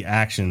take the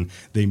action.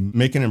 They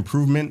make an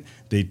improvement.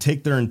 They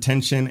take their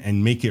intention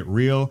and make it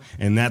real.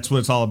 And that's what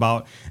it's all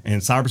about in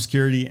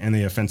cybersecurity and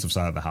the offensive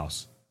side of the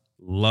house.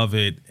 Love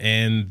it.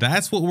 And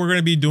that's what we're going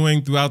to be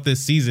doing throughout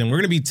this season. We're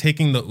going to be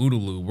taking the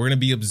OODA loop. We're going to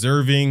be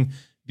observing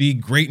the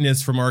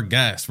greatness from our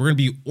guests. We're going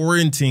to be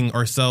orienting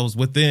ourselves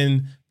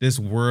within this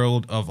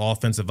world of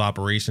offensive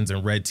operations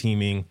and red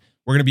teaming.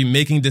 We're going to be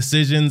making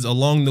decisions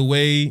along the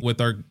way with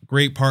our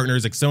great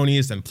partners,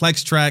 Axonius and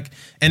Plextrack,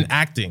 and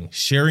acting,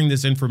 sharing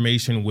this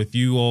information with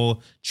you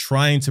all,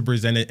 trying to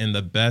present it in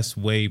the best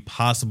way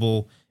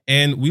possible.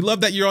 And we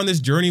love that you're on this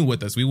journey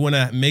with us. We want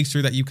to make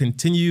sure that you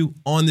continue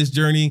on this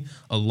journey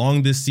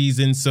along this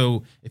season.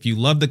 So if you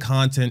love the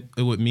content,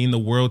 it would mean the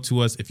world to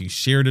us if you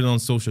shared it on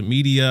social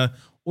media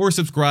or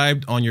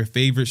subscribed on your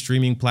favorite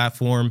streaming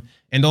platform,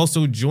 and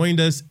also joined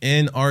us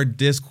in our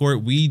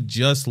Discord. We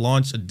just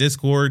launched a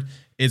Discord.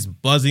 It's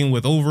buzzing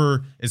with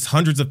it's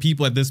hundreds of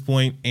people at this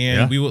point,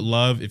 and we would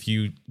love if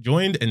you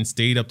joined and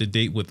stayed up to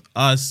date with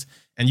us.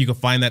 And you can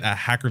find that at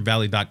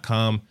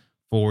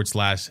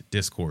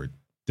hackervalley.com/Discord.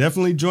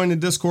 Definitely join the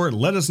Discord.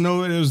 Let us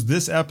know it was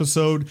this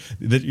episode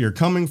that you're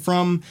coming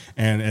from.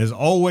 And as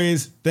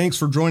always, thanks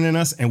for joining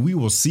us, and we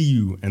will see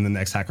you in the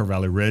next Hacker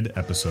Valley Red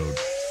episode.